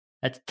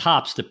 That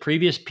tops the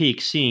previous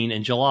peak seen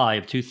in July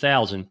of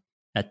 2000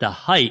 at the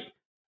height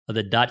of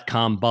the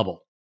dot-com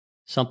bubble,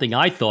 something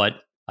I thought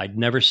I'd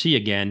never see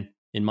again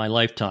in my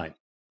lifetime.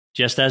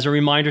 Just as a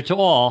reminder to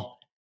all,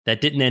 that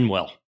didn't end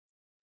well.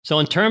 So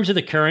in terms of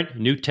the current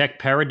new tech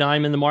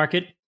paradigm in the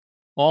market,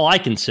 all I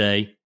can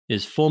say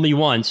is fool me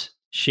once,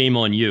 shame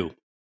on you.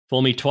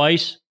 Fool me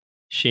twice,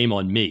 shame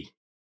on me.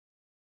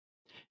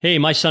 Hey,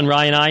 my son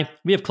Ryan and I,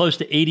 we have close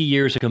to 80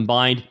 years of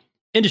combined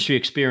industry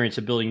experience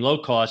of building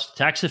low-cost,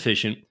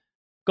 tax-efficient,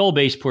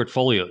 goal-based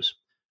portfolios.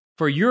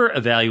 For your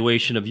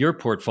evaluation of your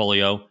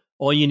portfolio,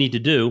 all you need to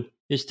do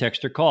is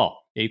text or call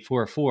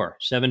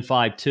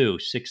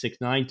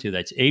 844-752-6692.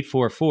 That's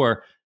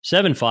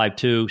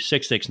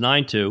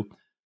 844-752-6692.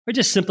 Or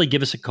just simply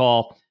give us a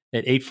call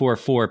at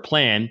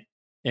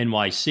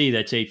 844-PLAN-NYC.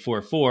 That's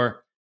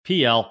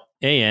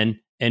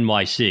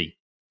 844-PLAN-NYC.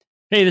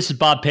 Hey, this is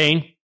Bob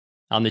Payne.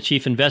 I'm the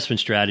Chief Investment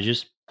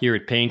Strategist here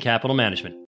at Payne Capital Management.